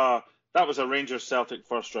 That was a Rangers Celtic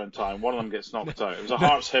first round tie, and one of them gets knocked out. It was a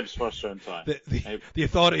Hearts Hibs first round tie. The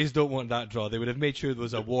authorities don't want that draw. They would have made sure there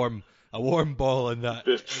was a warm ball in that.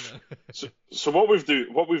 So what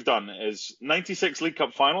we've done is 96 League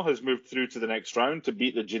Cup final has moved through to the next round to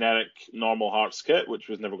beat the generic normal Hearts kit, which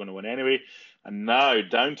was never going to win anyway. And now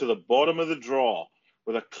down to the bottom of the draw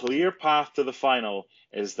with a clear path to the final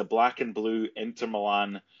is the black and blue Inter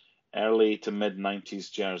Milan early to mid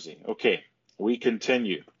 90s jersey. Okay, we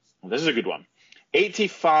continue. This is a good one.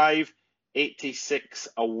 85-86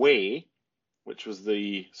 away, which was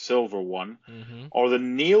the silver one, or the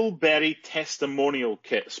Neil Berry testimonial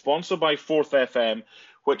kit, sponsored by 4th FM,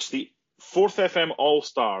 which the 4th FM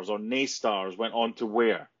All-Stars or Naystars went on to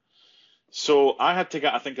wear. So I had to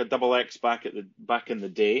get, I think, a double X back in the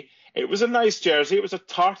day. It was a nice jersey. It was a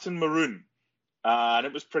tartan maroon, and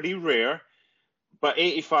it was pretty rare. But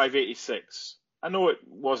 85-86, I know it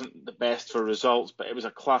wasn't the best for results, but it was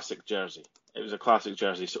a classic jersey.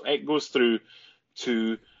 So it goes through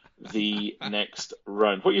to the next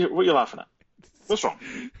round. What are you laughing at? What's wrong?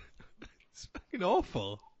 It's fucking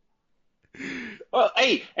awful. Well,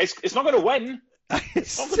 hey, it's not going to win.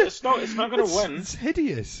 It's not going to win. It's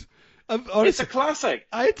hideous. Honestly, it's a classic.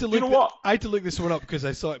 I had to look. You know what? I had to look this one up because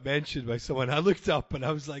I saw it mentioned by someone. I looked up and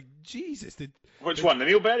I was like, Jesus. Which one? The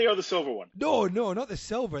Neil Berry or the silver one? No, not the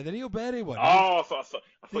silver. The Neil Berry one. Oh, I thought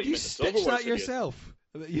Did you you stitch that yourself?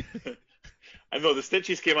 I know the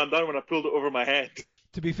stitches came undone when I pulled it over my head.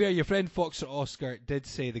 To be fair, your friend Foxer Oscar did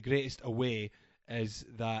say the greatest away is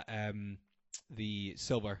that the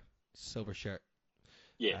silver shirt.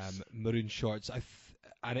 Yes. Maroon shorts.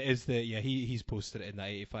 And it is he's posted it in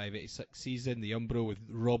that 85-86 season, the Umbro with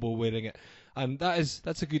Robbo wearing it, and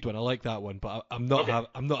that's a good one. I like that one, but I'm not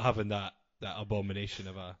having that abomination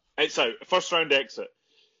of a. It's out. First round exit.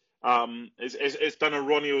 It's done a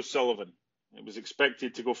Ronnie O'Sullivan. It was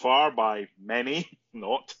expected to go far by many,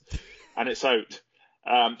 not, and it's out.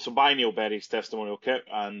 So buy Neil Berry's testimonial kit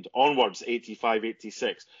and onwards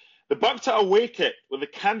 85-86. The Buckta away kit with the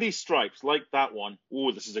candy stripes, like that one.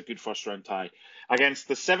 Oh, this is a good first round tie. Against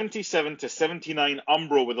the 77-79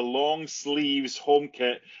 Umbro with the long sleeves home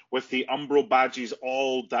kit with the Umbro badges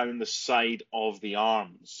all down the side of the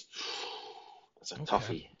arms. That's a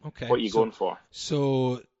toughie. Okay. What are you going for?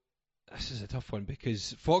 So this is a tough one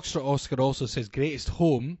because Foxtrot Oscar also says greatest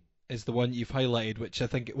home is the one you've highlighted, which I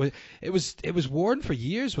think it was worn for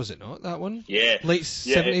years, was it not, that one? Yeah. Late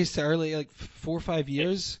 70s to early, like 4 or 5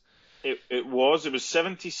 years. It was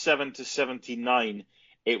 77-79.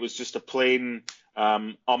 It was just a plain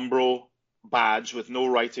Umbro badge with no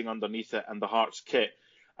writing underneath it and the Hearts kit.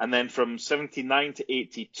 And then from 79 to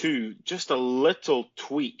 82, just a little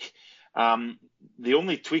tweak. the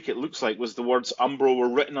only tweak it looks like was the words Umbro were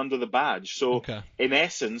written under the badge. So in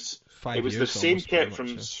essence, 5 it was the same kit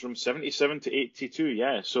from 77 to 82.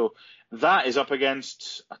 Yeah, so that is up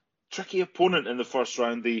against a tricky opponent in the first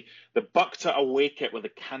round, the Bukta away kit with the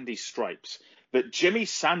candy stripes that Jimmy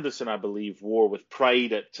Sanderson, I believe, wore with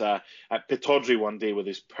pride at Pittodrie one day with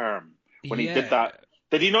his perm when he did that.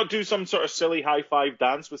 Did he not do some sort of silly high-five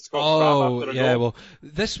dance with Scott Crabbe after a goal? Well,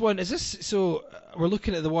 this one, is this, so we're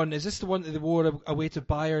looking at the one, is this the one that they wore away to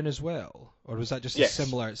Bayern as well? Or was that just a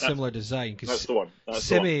similar design? That's the one.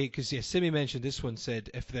 Simi mentioned this one, said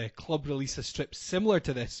if the club released a strip similar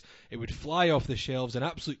to this, it would fly off the shelves, an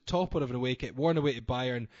absolute topper of an away kit, worn away to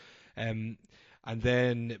Bayern. And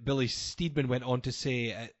then Billy Steedman went on to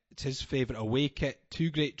say it's his favourite away kit. 2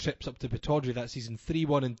 great trips up to Pittodrie that season,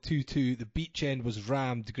 3-1 and 2-2. The beach end was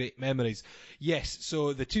rammed. Great memories. Yes,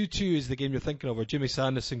 so the 2-2 is the game you're thinking of, where Jimmy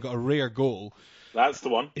Sanderson got a rare goal. That's the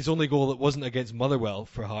one. His only goal that wasn't against Motherwell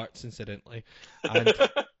for Hearts, incidentally.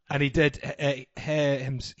 And he did.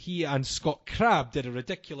 He and Scott Crabbe did a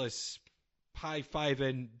ridiculous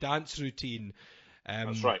high-fiving dance routine.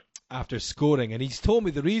 That's right. After scoring, and he's told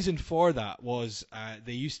me the reason for that was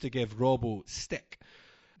they used to give Robbo stick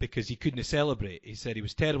because he couldn't celebrate. He said he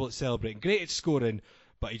was terrible at celebrating, great at scoring,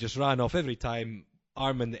 but he just ran off every time,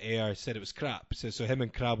 arm in the air, said it was crap. So him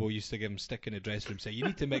and Crabbo used to give him stick in the dressing room, say you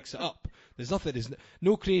need to mix it up. There's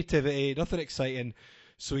no creativity, nothing exciting.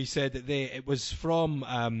 So he said that it was from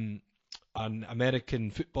an American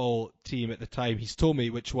football team at the time. He's told me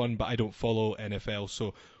which one, but I don't follow NFL,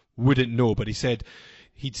 so wouldn't know. But he said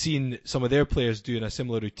he'd seen some of their players doing a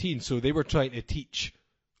similar routine, so they were trying to teach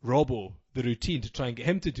Robbo the routine to try and get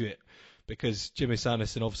him to do it, because Jimmy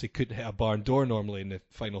Sanderson obviously couldn't hit a barn door normally in the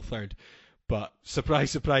final third. But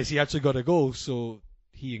surprise, surprise, he actually got a goal, so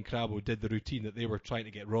he and Crabbo did the routine that they were trying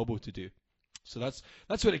to get Robbo to do. So that's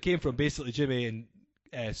where it came from, basically Jimmy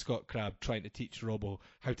and Scott Crabbe trying to teach Robbo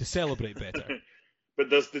how to celebrate better. But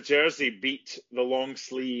does the jersey beat the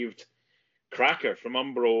long-sleeved cracker from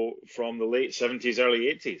Umbro from the late 70s,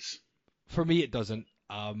 early 80s? For me, it doesn't.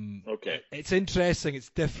 Okay. It's interesting. It's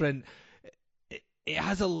different.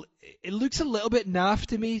 It looks a little bit naff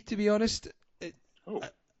to me, to be honest.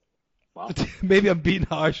 Wow. Maybe I'm being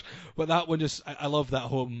harsh, but that one I love that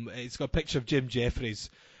home. It's got a picture of Jim Jeffries,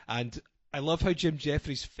 and I love how Jim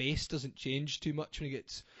Jeffries' face doesn't change too much when he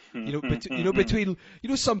gets, between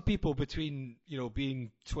some people between,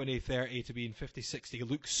 being 20, 30 to being 50, 60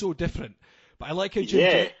 look so different. But I like how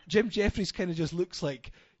Jim Jeffries kind of just looks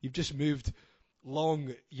like you've just moved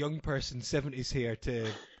long young person 70s hair to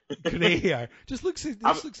grey hair. Just looks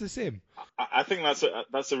the same. I think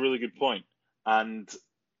that's a really good point, and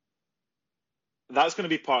that's going to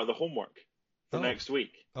be part of the homework for next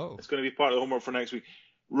week. Oh, it's going to be part of the homework for next week.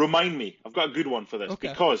 Remind me, I've got a good one for this,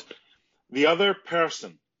 because the other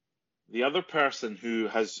person who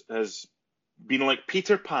has been like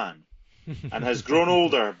Peter Pan and has grown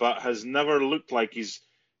older but has never looked like he's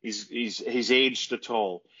aged at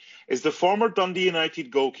all is the former Dundee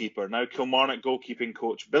United goalkeeper, now Kilmarnock goalkeeping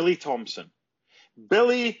coach, Billy Thompson.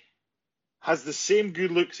 Billy has the same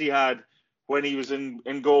good looks he had when he was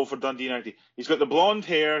in goal for Dundee United. He's got the blonde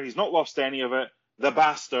hair, he's not lost any of it, the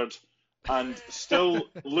bastard, and still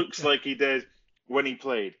looks like he did when he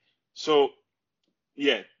played. So,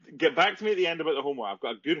 yeah, get back to me at the end about the homework. I've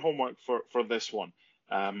got a good homework for this one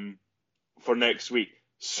for next week.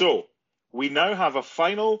 So, we now have a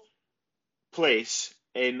final place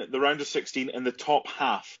in the round of 16 in the top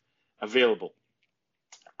half available.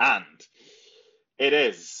 And it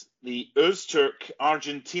is the Öztürk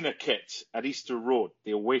Argentina kit at Easter Road,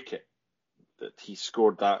 the away kit, that he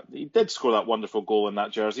scored that. He did score that wonderful goal in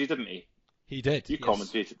that jersey, didn't he? He did. You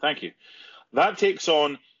commentated. Thank you. That takes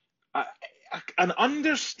on an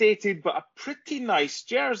understated but a pretty nice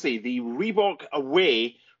jersey, the Reebok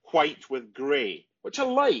away white with grey, which I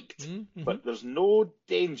liked. Mm-hmm. But there's no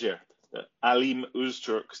danger that Alim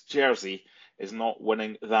Öztürk's jersey is not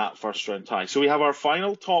winning that first round tie. So we have our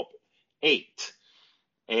final top 8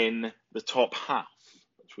 in the top half,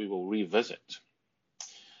 which we will revisit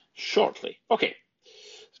shortly. Okay,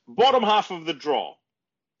 bottom half of the draw,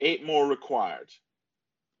 8 more required.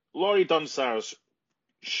 Laurie Dunsire's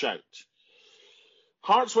shout.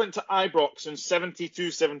 Hearts went to Ibrox in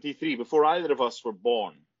 72-73 before either of us were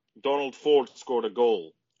born. Donald Ford scored a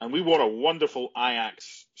goal, and we wore a wonderful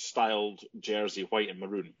Ajax-styled jersey, white and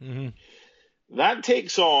maroon. Mm-hmm. That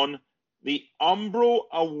takes on the Umbro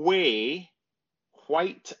away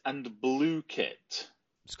white and blue kit.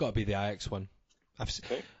 It's got to be the Ajax one. I've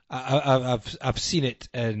seen it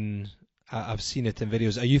in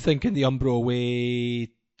videos. Are you thinking the Umbro away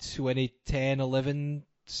 2010-11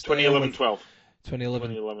 style? 2011-12.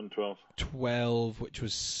 2011-12. 12, which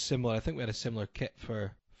was similar. I think we had a similar kit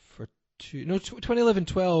for two. No,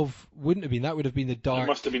 2011-12 wouldn't have been. That would have been the dark. It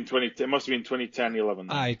must have been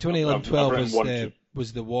 2010-11. Aye, 2011-12 was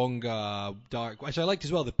was the Wonga dark, which I liked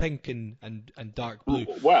as well. The pink and dark blue.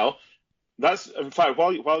 Well, that's in fact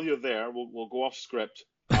while you're there, we'll go off script.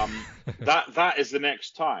 That is the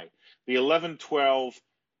next tie. The 11-12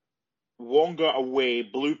 Wonga away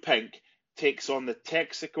blue pink takes on the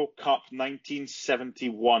Texaco Cup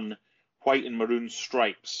 1971 white and maroon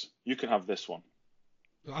stripes. You can have this one.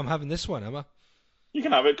 I'm having this one, am I? You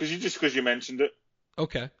can have it because you mentioned it.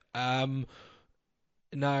 Okay. Now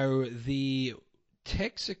the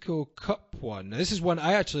Texaco Cup one. Now this is one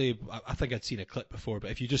I think I'd seen a clip before,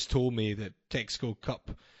 but if you just told me the Texaco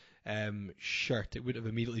Cup shirt, it would have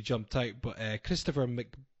immediately jumped out. But Christopher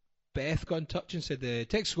Macbeth got in touch and said the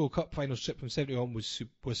Texaco Cup final strip from 71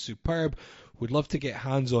 was superb. Would love to get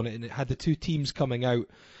hands on it, and it had the two teams coming out.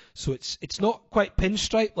 So it's not quite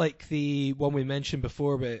pinstripe like the one we mentioned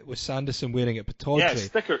before, but with Sanderson wearing it, Pataudry. Yes,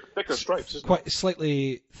 thicker stripes. Isn't quite it?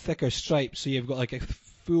 Slightly thicker stripes. So you've got like a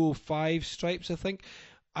full 5 stripes, I think.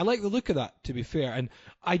 I like the look of that, to be fair, and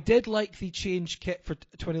I did like the change kit for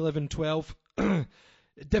 2011-12.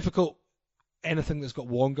 Difficult, anything that's got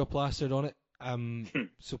Wonga plastered on it.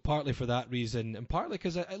 So partly for that reason, and partly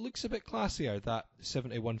because it looks a bit classier, that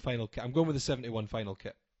 71 final kit. I'm going with the 71 final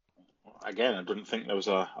kit. Again, I didn't think there was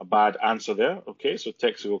a bad answer there. Okay, so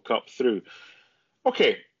Texaco Cup through.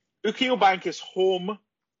 Okay, Ukiyo Bank is home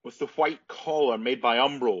with the white collar made by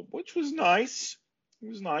Umbro, which was nice. It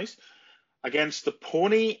was nice. Against the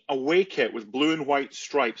Pony away kit with blue and white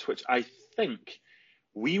stripes, which I think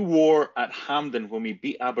we wore at Hampden when we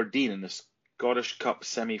beat Aberdeen in the Scottish Cup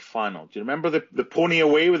semi-final. Do you remember the Pony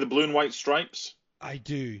away with the blue and white stripes? I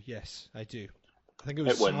do, yes, I do. I think it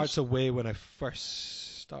was Hearts away when I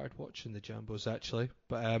first started watching the Jambos, actually.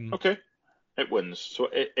 But okay, it wins, so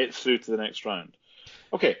it's through to the next round.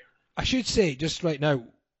 Okay. I should say, just right now,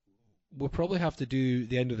 we'll probably have to do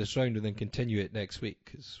the end of this round and then continue it next week,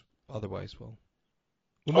 because otherwise,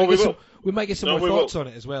 we might get some more thoughts on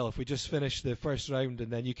it as well if we just finish the first round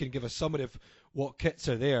and then you can give a summary of what kits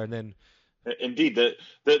are there and then. Indeed,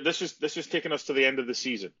 this is taking us to the end of the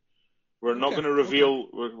season. We're not going to reveal.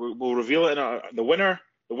 Okay. We'll reveal it in the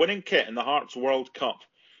winning kit in the Hearts World Cup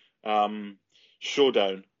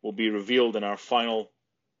showdown will be revealed in our final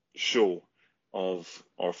show of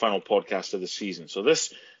our final podcast of the season. So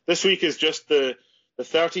this week is just the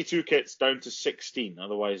 32 kits down to 16.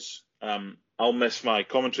 Otherwise, I'll miss my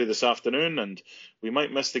commentary this afternoon, and we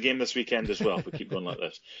might miss the game this weekend as well if we keep going like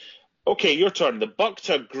this. Okay, your turn. The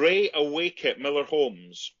Buckter Grey away kit, Miller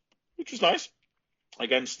Holmes, which was nice,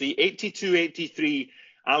 against the 82-83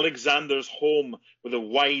 Alexander's home with a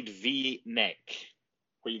wide V neck.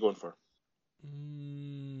 What are you going for?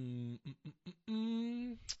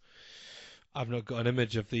 I've not got an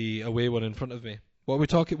image of the away one in front of me. What are we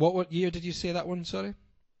talking? What year did you say that one? Sorry.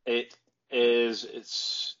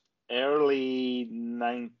 It's early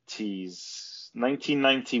 90s,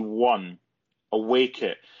 1991 away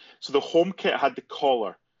kit. So the home kit had the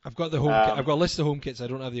collar. I've got the home kit. I've got a list of home kits. I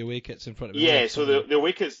don't have the away kits in front of me. Yeah, so the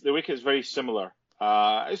away kit is very similar.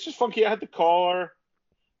 It's just funky. It had the collar,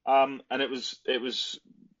 and it was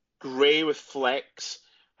grey with flecks.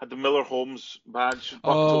 Had the Miller Holmes badge.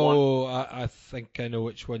 I think I know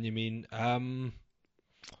which one you mean.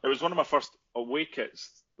 It was one of my first away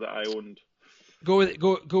kits that I owned. Go with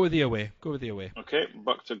the away. Go with the away. Okay,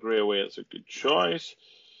 Buckter Grey away. It's a good choice.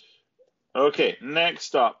 Okay,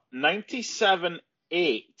 next up, 97-8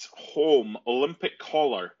 home Olympic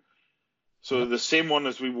collar. So the same one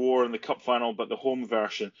as we wore in the cup final, but the home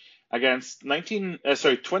version against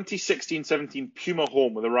 2016-17 Puma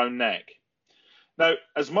home with a round neck. Now,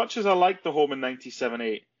 as much as I like the home in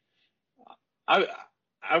 97-8, I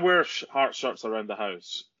wear Heart shirts around the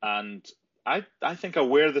house, and I think I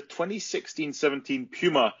wear the 2016-17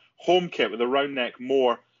 Puma home kit with a round neck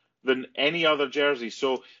more than any other jersey.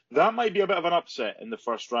 So that might be a bit of an upset in the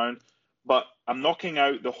first round, but I'm knocking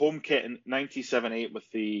out the home kit in 97-8 with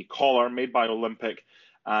the collar made by Olympic,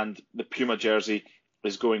 and the Puma jersey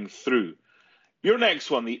is going through. Your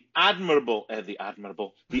next one, the Admiral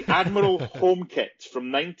home kit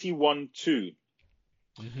from 91-2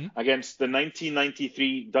 against the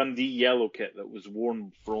 1993 Dundee yellow kit that was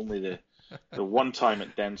worn for only the one time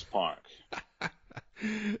at Dens Park.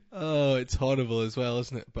 Oh, it's horrible as well,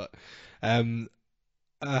 isn't it? But I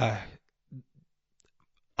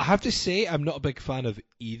have to say I'm not a big fan of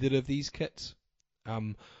either of these kits.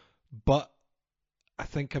 But I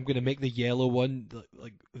think I'm going to make the yellow one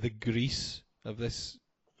like the grease of this.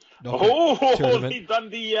 tournament. The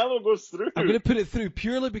Dundee yellow goes through. I'm going to put it through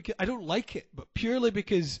purely because I don't like it, but purely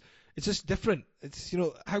because it's just different. It's,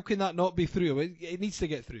 how can that not be through? It needs to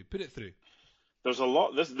get through. Put it through. There's a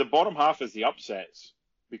lot. The bottom half is the upsets,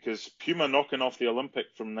 because Puma knocking off the Olympic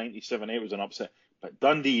from 97-8 was an upset. But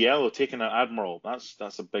Dundee yellow taking an Admiral,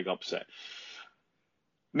 that's a big upset.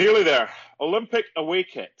 Nearly there. Olympic away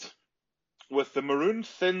kit with the maroon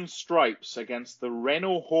thin stripes against the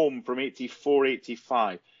Renault home from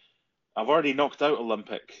 84-85. I've already knocked out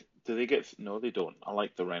Olympic. Do they get... No, they don't. I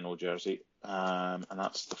like the Renault jersey. And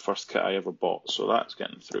that's the first kit I ever bought, so that's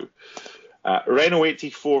getting through. Renault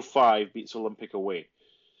 84-5 beats Olympic away.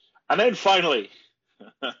 And then finally,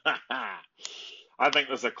 I think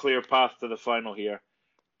there's a clear path to the final here.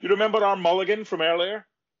 Do you remember our mulligan from earlier?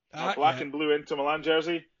 Our black and blue Inter Milan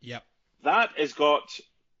jersey? Yep. That has got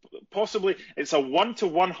possibly... It's a 1 to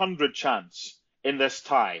 100 chance in this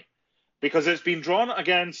tie, because it's been drawn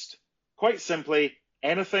against, quite simply,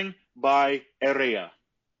 anything by Errea.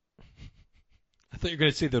 I thought you were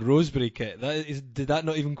going to say the Rosebery kit. Did that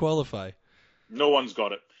not even qualify? No one's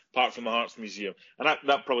got it, apart from the Hearts Museum. And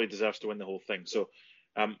that probably deserves to win the whole thing. So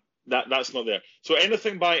that's not there. So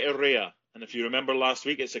anything by Errea. And if you remember last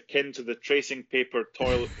week, it's akin to the tracing paper,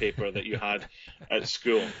 toilet paper that you had at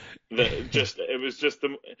school. There's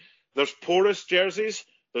porous jerseys,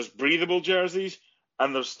 there's breathable jerseys,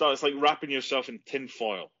 and it's like wrapping yourself in tin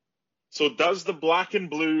foil. So does the black and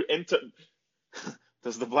blue Inter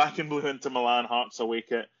Milan Hearts away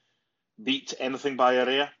kit beat anything by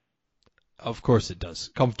Errea? Of course it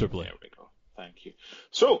does, comfortably. There we go. Thank you.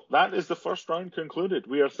 So that is the first round concluded.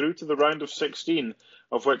 We are through to the round of 16,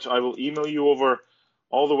 of which I will email you over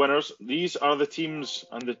all the winners. These are the teams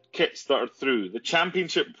and the kits that are through. The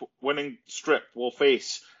championship winning strip will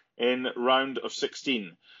face in round of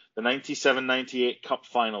 16 the 97-98 Cup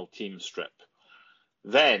final team strip.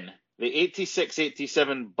 Then the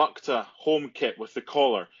 86-87 Bukta home kit with the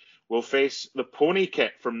collar will face the pony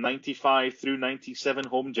kit from 95 through 97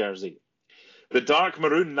 home jersey. The dark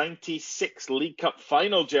maroon 96 League Cup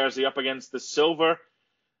final jersey up against the silver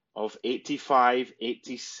of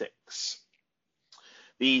 85-86.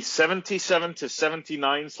 The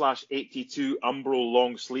 77-79/82 Umbro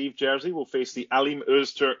long sleeve jersey will face the Alim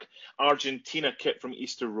Öztürk Argentina kit from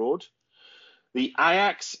Easter Road. The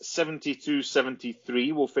Ajax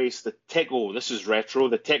 72-73 will face the this is retro,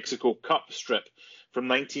 the Texaco Cup strip from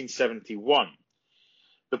 1971.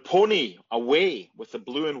 The Pony away with the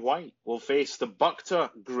blue and white will face the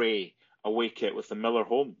Bukta grey away kit with the Miller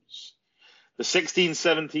Homes. The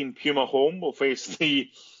 16-17 Puma home will face the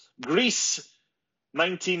Greece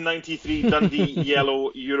 1993 Dundee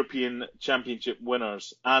Yellow European Championship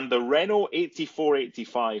winners. And the Renault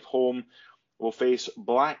 84-85 home will face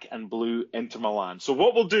black and blue Inter Milan. So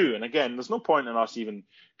what we'll do, and again, there's no point in us even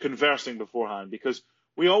conversing beforehand, because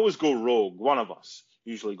we always go rogue. One of us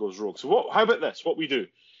usually goes rogue. So how about this? What we do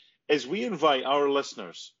is we invite our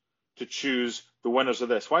listeners to choose the winners of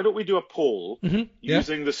this. Why don't we do a poll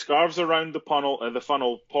using the Scarves Around the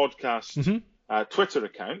Funnel podcast Twitter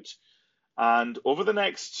account? And over the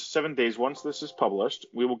next 7 days, once this is published,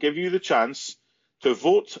 we will give you the chance to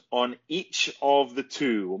vote on each of the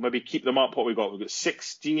two. We'll maybe keep them up. What we've got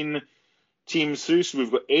 16 teams through, so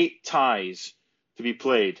we've got 8 ties to be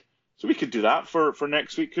played. So we could do that for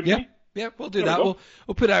next week, couldn't we? Yeah, we'll do that.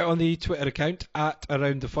 We'll put it out on the Twitter account at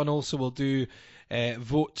Around the Funnel. So we'll do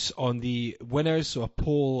votes on the winners. So a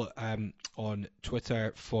poll on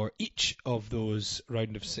Twitter for each of those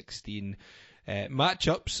round of 16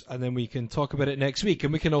 matchups, and then we can talk about it next week.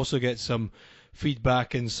 And we can also get some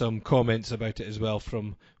feedback and some comments about it as well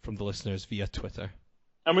from the listeners via Twitter.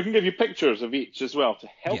 And we can give you pictures of each as well to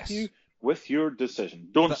help you with your decision.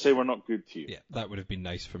 Don't say we're not good to you. Yeah, that would have been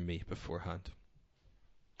nice from me beforehand.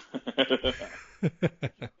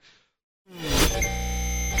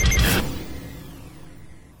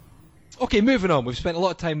 Okay, moving on. We've spent a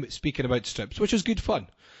lot of time speaking about strips, which is good fun.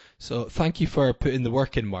 So thank you for putting the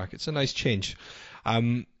work in, Mark. It's a nice change.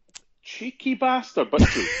 Cheeky bastard, but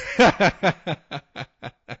true.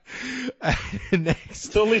 Next.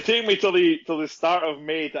 It's only taken me till the start of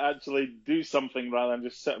May to actually do something rather than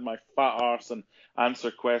just sit on my fat arse and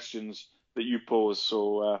answer questions that you pose.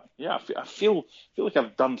 So I feel like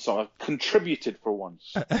I've done so. I've contributed for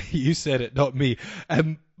once. You said it, not me.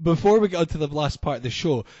 Before we get on to the last part of the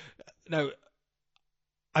show, now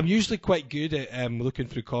I'm usually quite good at looking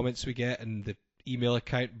through comments we get and the email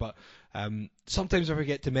account, but sometimes I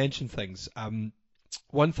forget to mention things.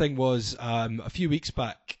 One thing was a few weeks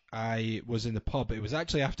back I was in the pub. It was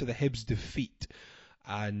actually after the Hibs defeat,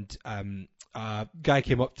 and a guy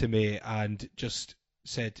came up to me and just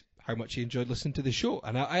said, how much he enjoyed listening to the show,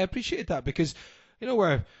 and I appreciated that because, you know,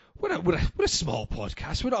 we're a small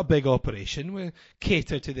podcast. We're not a big operation. We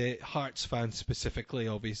cater to the Hearts fans specifically,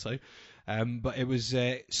 obviously. But it was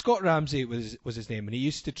Scott Ramsey was his name, and he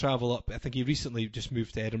used to travel up. I think he recently just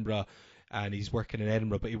moved to Edinburgh, and he's working in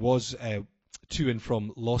Edinburgh. But he was to and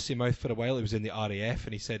from Lossiemouth for a while. He was in the RAF,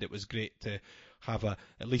 and he said it was great to have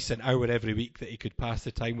at least an hour every week that he could pass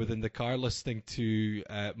the time within the car listening to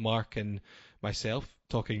Mark and myself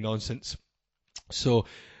talking nonsense. So,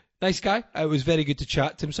 nice guy. It was very good to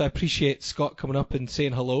chat to him, so I appreciate Scott coming up and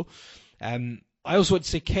saying hello. I also want to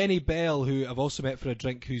say Kenny Bell, who I've also met for a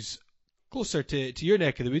drink, who's closer to your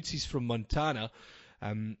neck of the woods. He's from Montana.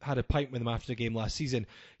 Had a pint with him after the game last season.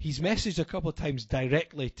 He's messaged a couple of times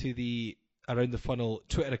directly to the Around the Funnel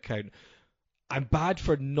Twitter account. I'm bad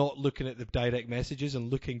for not looking at the direct messages and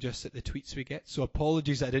looking just at the tweets we get. So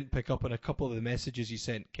apologies that I didn't pick up on a couple of the messages you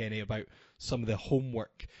sent, Kenny, about some of the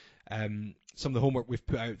homework. Some of the homework we've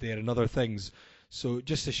put out there and other things. So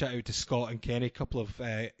just a shout out to Scott and Kenny, a couple of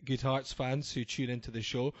good Hearts fans who tune into the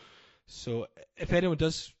show. So if anyone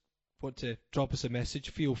does want to drop us a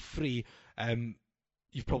message, feel free.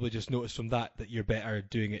 You've probably just noticed from that you're better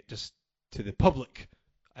doing it just to the public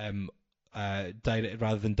direct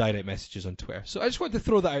rather than direct messages on Twitter. So I just wanted to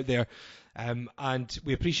throw that out there, and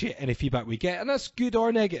we appreciate any feedback we get, and that's good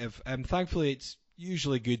or negative. Thankfully, it's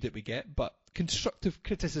usually good that we get, but constructive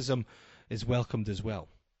criticism is welcomed as well.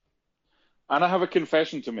 And I have a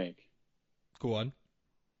confession to make. Go on.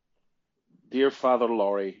 Dear Father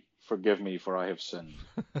Laurie, forgive me for I have sinned.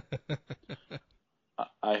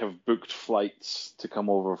 I have booked flights to come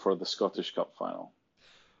over for the Scottish Cup final.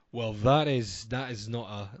 Well, that's not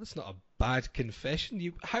a bad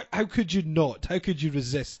confession. How could you not? How could you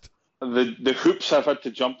resist? The hoops I've had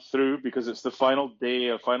to jump through because it's the final day,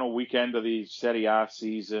 or final weekend of the Serie A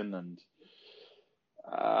season, and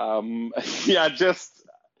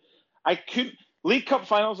I couldn't. League Cup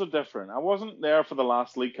finals are different. I wasn't there for the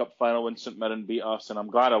last League Cup final when St Mirren beat us, and I'm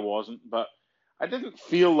glad I wasn't. But I didn't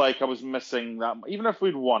feel like I was missing that. Even if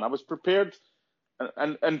we'd won, I was prepared.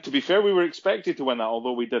 And to be fair, we were expected to win that,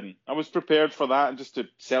 although we didn't. I was prepared for that and just to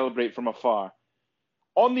celebrate from afar.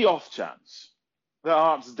 On the off chance that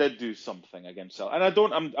Hearts did do something against Celtic,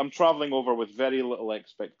 and I'm travelling over with very little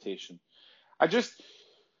expectation. There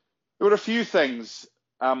were a few things.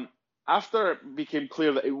 After it became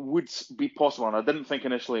clear that it would be possible, and I didn't think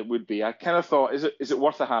initially it would be, I kind of thought, is it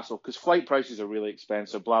worth the hassle? Because flight prices are really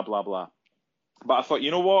expensive, blah, blah, blah. But I thought,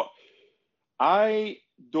 you know what? I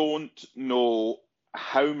don't know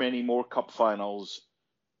how many more cup finals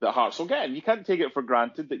that Hearts will get. And you can't take it for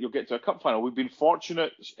granted that you'll get to a cup final. We've been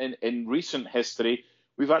fortunate in recent history.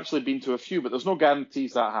 We've actually been to a few, but there's no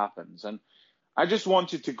guarantees that happens. And I just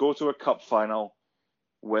wanted to go to a cup final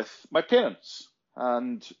with my parents.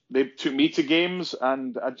 And they took me to games,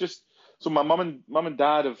 and so my mum and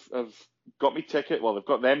dad have got me ticket. Well, they've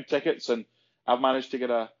got them tickets, and I've managed to get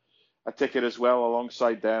a ticket as well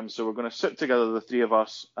alongside them. So we're going to sit together, the three of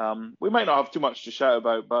us. We might not have too much to shout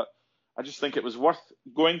about, but I just think it was worth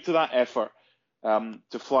going to that effort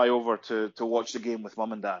to fly over to watch the game with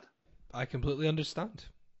mum and dad. I completely understand.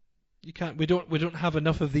 You can't. We don't have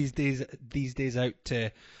enough of these days out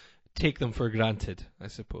to take them for granted, I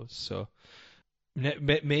suppose. So.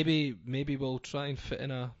 Maybe we'll try and fit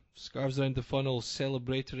in a Scarves Around the Funnel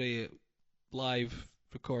celebratory live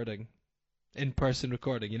recording, in-person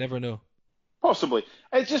recording. You never know. Possibly.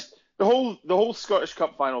 It's just the whole Scottish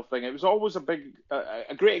Cup final thing. It was always a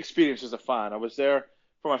great experience as a fan. I was there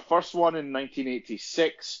for my first one in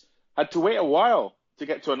 1986. Had to wait a while to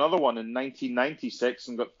get to another one in 1996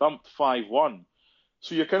 and got thumped 5-1.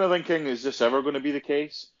 So you're kind of thinking, is this ever going to be the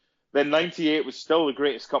case? Then 98 was still the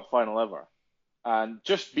greatest cup final ever. And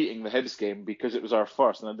just beating the Hibs game because it was our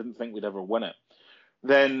first, and I didn't think we'd ever win it.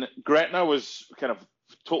 Then Gretna was kind of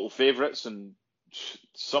total favourites and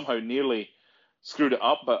somehow nearly screwed it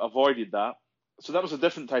up, but avoided that. So that was a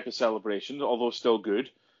different type of celebration, although still good.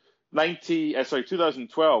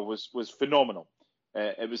 2012 was phenomenal.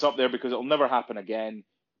 It was up there because it'll never happen again,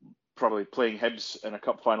 probably playing Hibs in a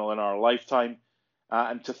cup final in our lifetime,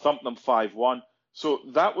 and to thump them 5-1. So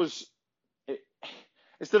that was...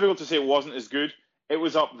 It's difficult to say it wasn't as good. It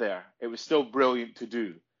was up there. It was still brilliant to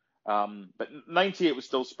do. But 98 was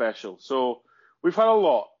still special. So we've had a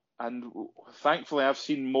lot. And thankfully, I've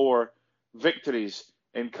seen more victories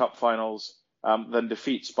in cup finals than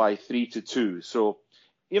defeats by 3-2. So,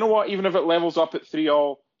 you know what? Even if it levels up at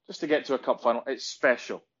 3-3, just to get to a cup final, it's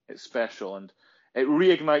special. It's special. And it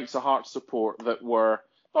reignites the Hearts support that were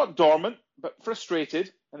not dormant, but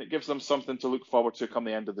frustrated. And it gives them something to look forward to come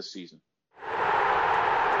the end of the season.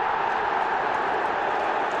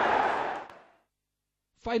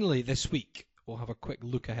 Finally, this week, we'll have a quick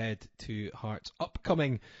look ahead to Hearts'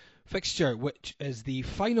 upcoming fixture, which is the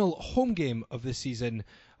final home game of the season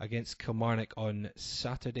against Kilmarnock on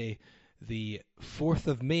Saturday, the 4th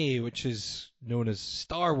of May, which is known as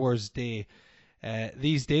Star Wars Day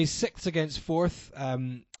these days. 6th against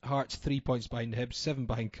 4th. Hearts 3 points behind Hibs, 7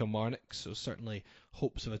 behind Kilmarnock, so certainly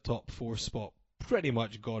hopes of a top 4 spot pretty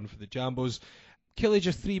much gone for the Jambos. Killage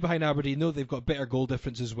are 3 behind Aberdeen, though they've got better goal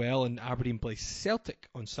difference as well, and Aberdeen play Celtic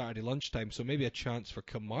on Saturday lunchtime, so maybe a chance for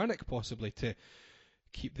Kilmarnock possibly to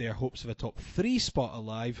keep their hopes of a top 3 spot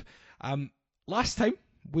alive. Last time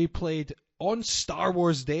we played on Star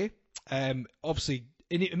Wars Day, obviously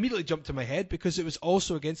it immediately jumped to my head because it was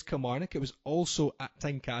also against Kilmarnock, it was also at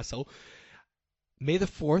Tynecastle. May the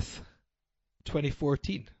 4th,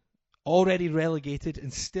 2014. Already relegated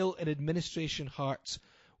and still in administration. Hearts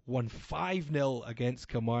won 5-0 against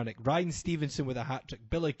Kilmarnock. Ryan Stevenson with a hat-trick,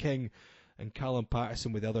 Billy King and Callum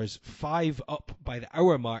Patterson with others. 5 up by the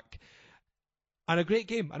hour mark. And a great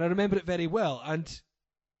game, and I remember it very well. And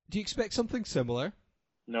do you expect something similar?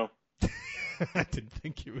 No. I didn't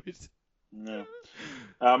think you would. No.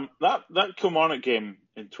 That Kilmarnock game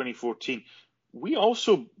in 2014, we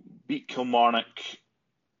also beat Kilmarnock,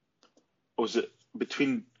 was it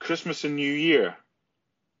between Christmas and New Year?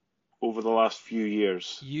 Over the last few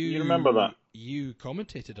years. You remember that? You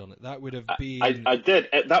commentated on it. That would have been... I did.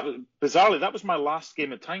 Bizarrely, that was my last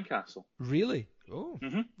game at Tynecastle. Really? Oh.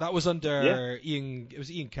 Mm-hmm. That was under Ian... It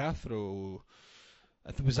was Ian Cathro.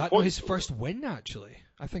 Was that his first win, actually?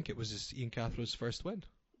 I think it was Ian Cathro's first win.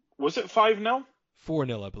 Was it 5-0?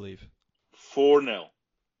 4-0, I believe. 4-0.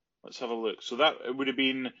 Let's have a look. So it would have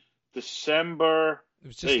been December... It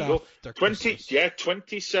was just after Christmas.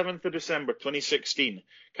 27th of December 2016.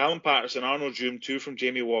 Callum Patterson, Arnold Hume, 2 from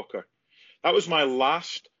Jamie Walker. That was my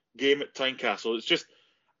last game at Tynecastle. It's just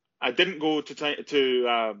I didn't go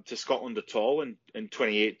to Scotland at all in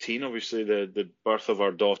 2018. Obviously, the birth of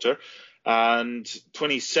our daughter, and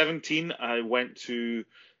 2017 I went to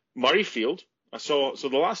Murrayfield. So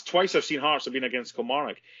the last twice I've seen Hearts have been against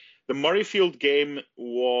Kilmarnock. The Murrayfield game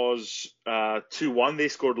was 2-1. They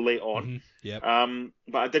scored late on. Mm-hmm. Yep.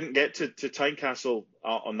 But I didn't get to Tynecastle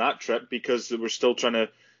on that trip because they were still trying to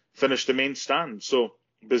finish the main stand. So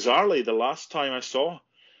bizarrely, the last time I saw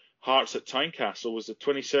Hearts at Tynecastle was the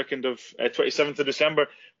 27th of December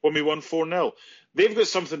when we won 4-0. They've got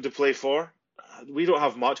something to play for. We don't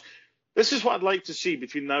have much. This is what I'd like to see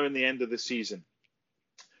between now and the end of the season.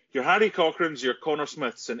 Your Harry Cochrans, your Connor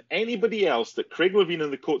Smiths, and anybody else that Craig Levein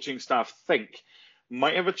and the coaching staff think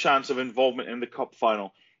might have a chance of involvement in the cup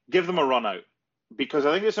final, give them a run out. Because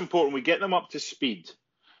I think it's important we get them up to speed.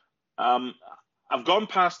 I've gone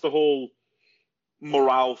past the whole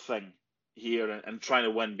morale thing here and trying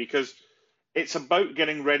to win, because it's about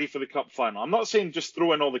getting ready for the cup final. I'm not saying just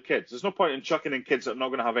throw in all the kids. There's no point in chucking in kids that are not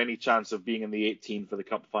going to have any chance of being in the 18 for the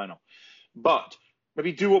cup final. But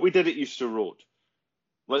maybe do what we did at Easter Road.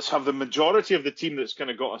 Let's have the majority of the team that's going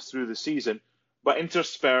to got us through the season, but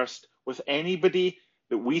interspersed with anybody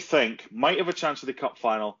that we think might have a chance of the cup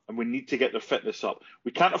final, and we need to get their fitness up.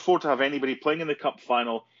 We can't afford to have anybody playing in the cup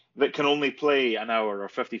final that can only play an hour or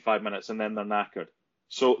 55 minutes and then they're knackered.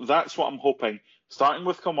 So that's what I'm hoping, starting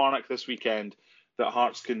with Kilmarnock this weekend, that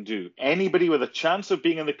Hearts can do. Anybody with a chance of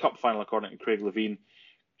being in the cup final, according to Craig Levein,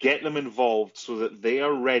 get them involved so that they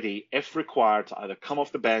are ready, if required, to either come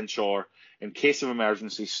off the bench or, in case of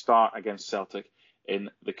emergency, start against Celtic in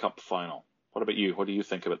the cup final. What about you? What do you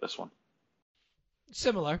think about this one?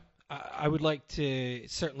 Similar. I would like to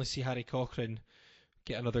certainly see Harry Cochrane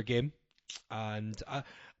get another game, and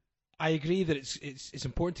I agree that it's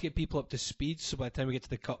important to get people up to speed, so by the time we get to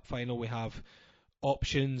the cup final we have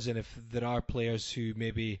options, and if there are players who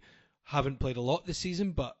maybe haven't played a lot this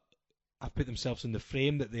season but have put themselves in the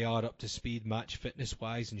frame, that they are up to speed match fitness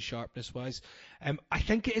wise and sharpness wise. I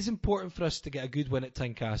think it is important for us to get a good win at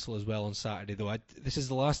Tynecastle as well on Saturday, though. This is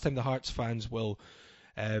the last time the Hearts fans will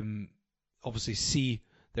obviously see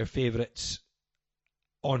their favourites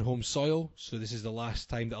on home soil, so this is the last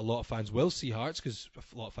time that a lot of fans will see Hearts, because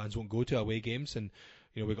a lot of fans won't go to away games, and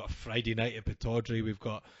we've got a Friday night at Pittodrie, we've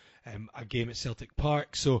got a game at Celtic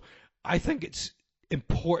Park, so I think it's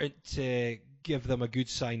important to give them a good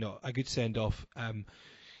send-off,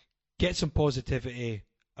 get some positivity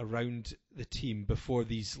around the team before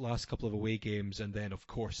these last couple of away games, and then of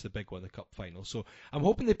course the big one, the cup final. So I'm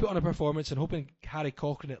hoping they put on a performance, and hoping Harry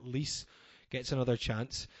Cochrane at least gets another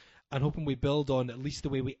chance, and hoping we build on at least the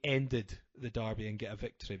way we ended the derby and get a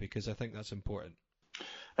victory, because I think that's important.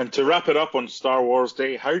 And to wrap it up on Star Wars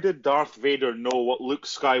Day, how did Darth Vader know what Luke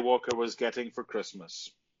Skywalker was getting for Christmas?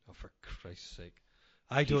 Oh, for Christ's sake.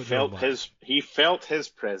 I don't He felt know. He felt his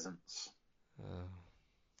presence.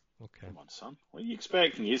 Okay. Come on, son. What are you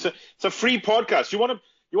expecting? It's a free podcast. You want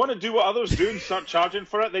to do what others do and start charging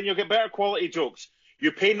for it? Then you'll get better quality jokes.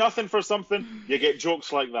 You pay nothing for something, you get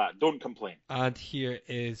jokes like that. Don't complain. And here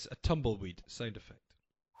is a tumbleweed sound effect.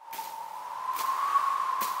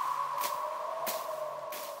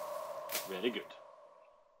 Very good.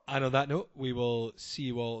 And on that note, we will see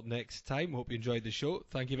you all next time. Hope you enjoyed the show.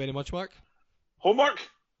 Thank you very much, Mark. Homework?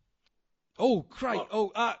 Oh, crike.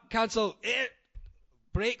 Cancel.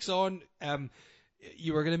 Breaks on.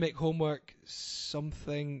 You were going to make homework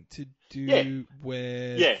something to do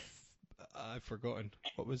with... Yeah. I've forgotten.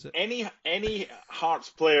 What was it? Any Hearts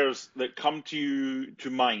players that come to you to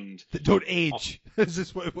mind that don't age. Is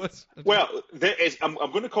this what it was? Well, I'm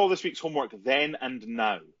going to call this week's homework Then and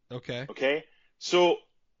Now. Okay. Okay. So,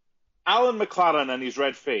 Alan McLaren and his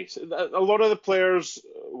red face. A lot of the players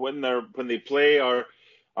when they play are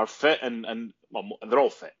fit and well, they're all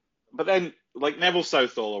fit. But then, like Neville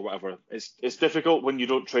Southall or whatever, it's difficult when you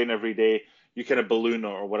don't train every day. You kind of balloon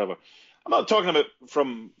or whatever. I'm not talking about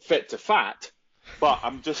from fit to fat, but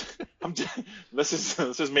I'm just this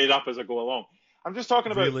is made up as I go along. I'm just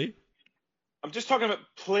talking about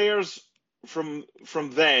players from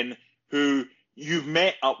then who you've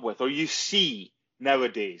met up with or you see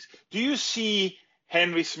nowadays. Do you see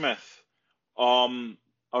Henry Smith, or do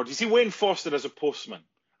you see Wayne Foster as a postman?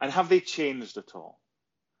 And have they changed at all?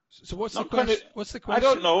 So what's the question? What's the question? I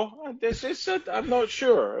don't know. I'm not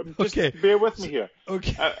sure. Just bear with me here.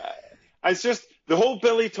 Okay. It's just the whole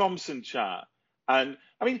Billy Thompson chat. And,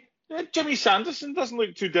 I mean, Jimmy Sanderson doesn't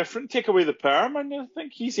look too different. Take away the perm, and I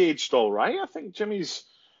think he's aged all right. I think Jimmy's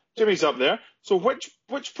up there. So which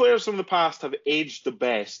players from the past have aged the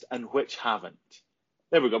best and which haven't?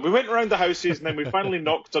 There we go. We went around the houses, and then we finally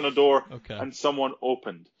knocked on a door, and someone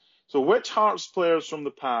opened. So which Hearts players from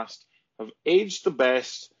the past have aged the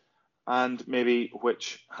best and maybe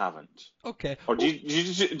which haven't? Okay. Or do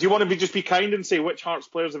you want to just be kind and say which Hearts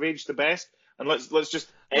players have aged the best? And let's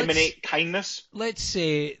just emanate kindness. Let's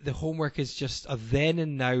say the homework is just a then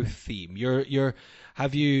and now theme.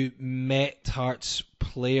 Have you met Hearts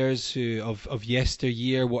players who of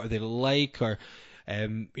yesteryear? What are they like? Or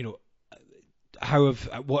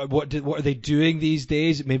what are they doing these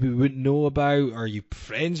days? Maybe we wouldn't know about. Are you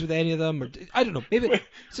friends with any of them? Or I don't know. Maybe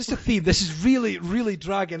it's just a theme. This is really, really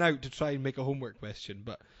dragging out to try and make a homework question.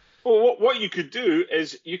 But well, what you could do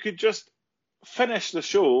is you could just finish the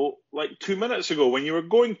show like 2 minutes ago when you were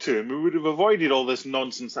going to, and we would have avoided all this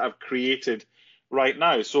nonsense that I've created right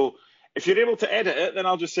now. So if you're able to edit it, then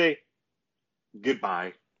I'll just say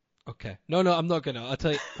goodbye. Okay. No, I'm not gonna. I'll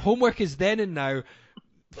tell you. Homework is then and now.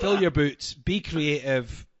 Fill your boots. Be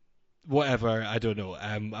creative. Whatever. I don't know.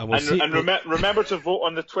 Remember to vote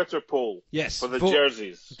on the Twitter poll. Yes. For the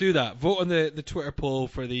jerseys. Do that. Vote on the Twitter poll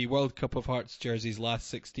for the World Cup of Hearts jerseys last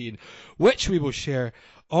 16, which we will share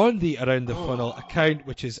on the Around the Funnel account,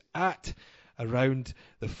 which is at Around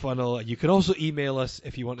the Funnel. You can also email us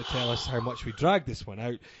if you want to tell us how much we dragged this one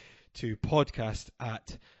out to podcast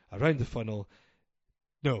at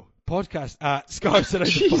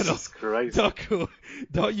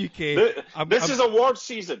scarsaroundthefunnel.scarsaroundthefunnel.co.uk. This is award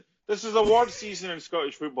season. This is award season in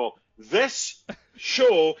Scottish football. This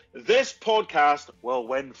show, this podcast will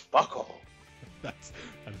win fuck all.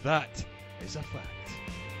 That is a fact.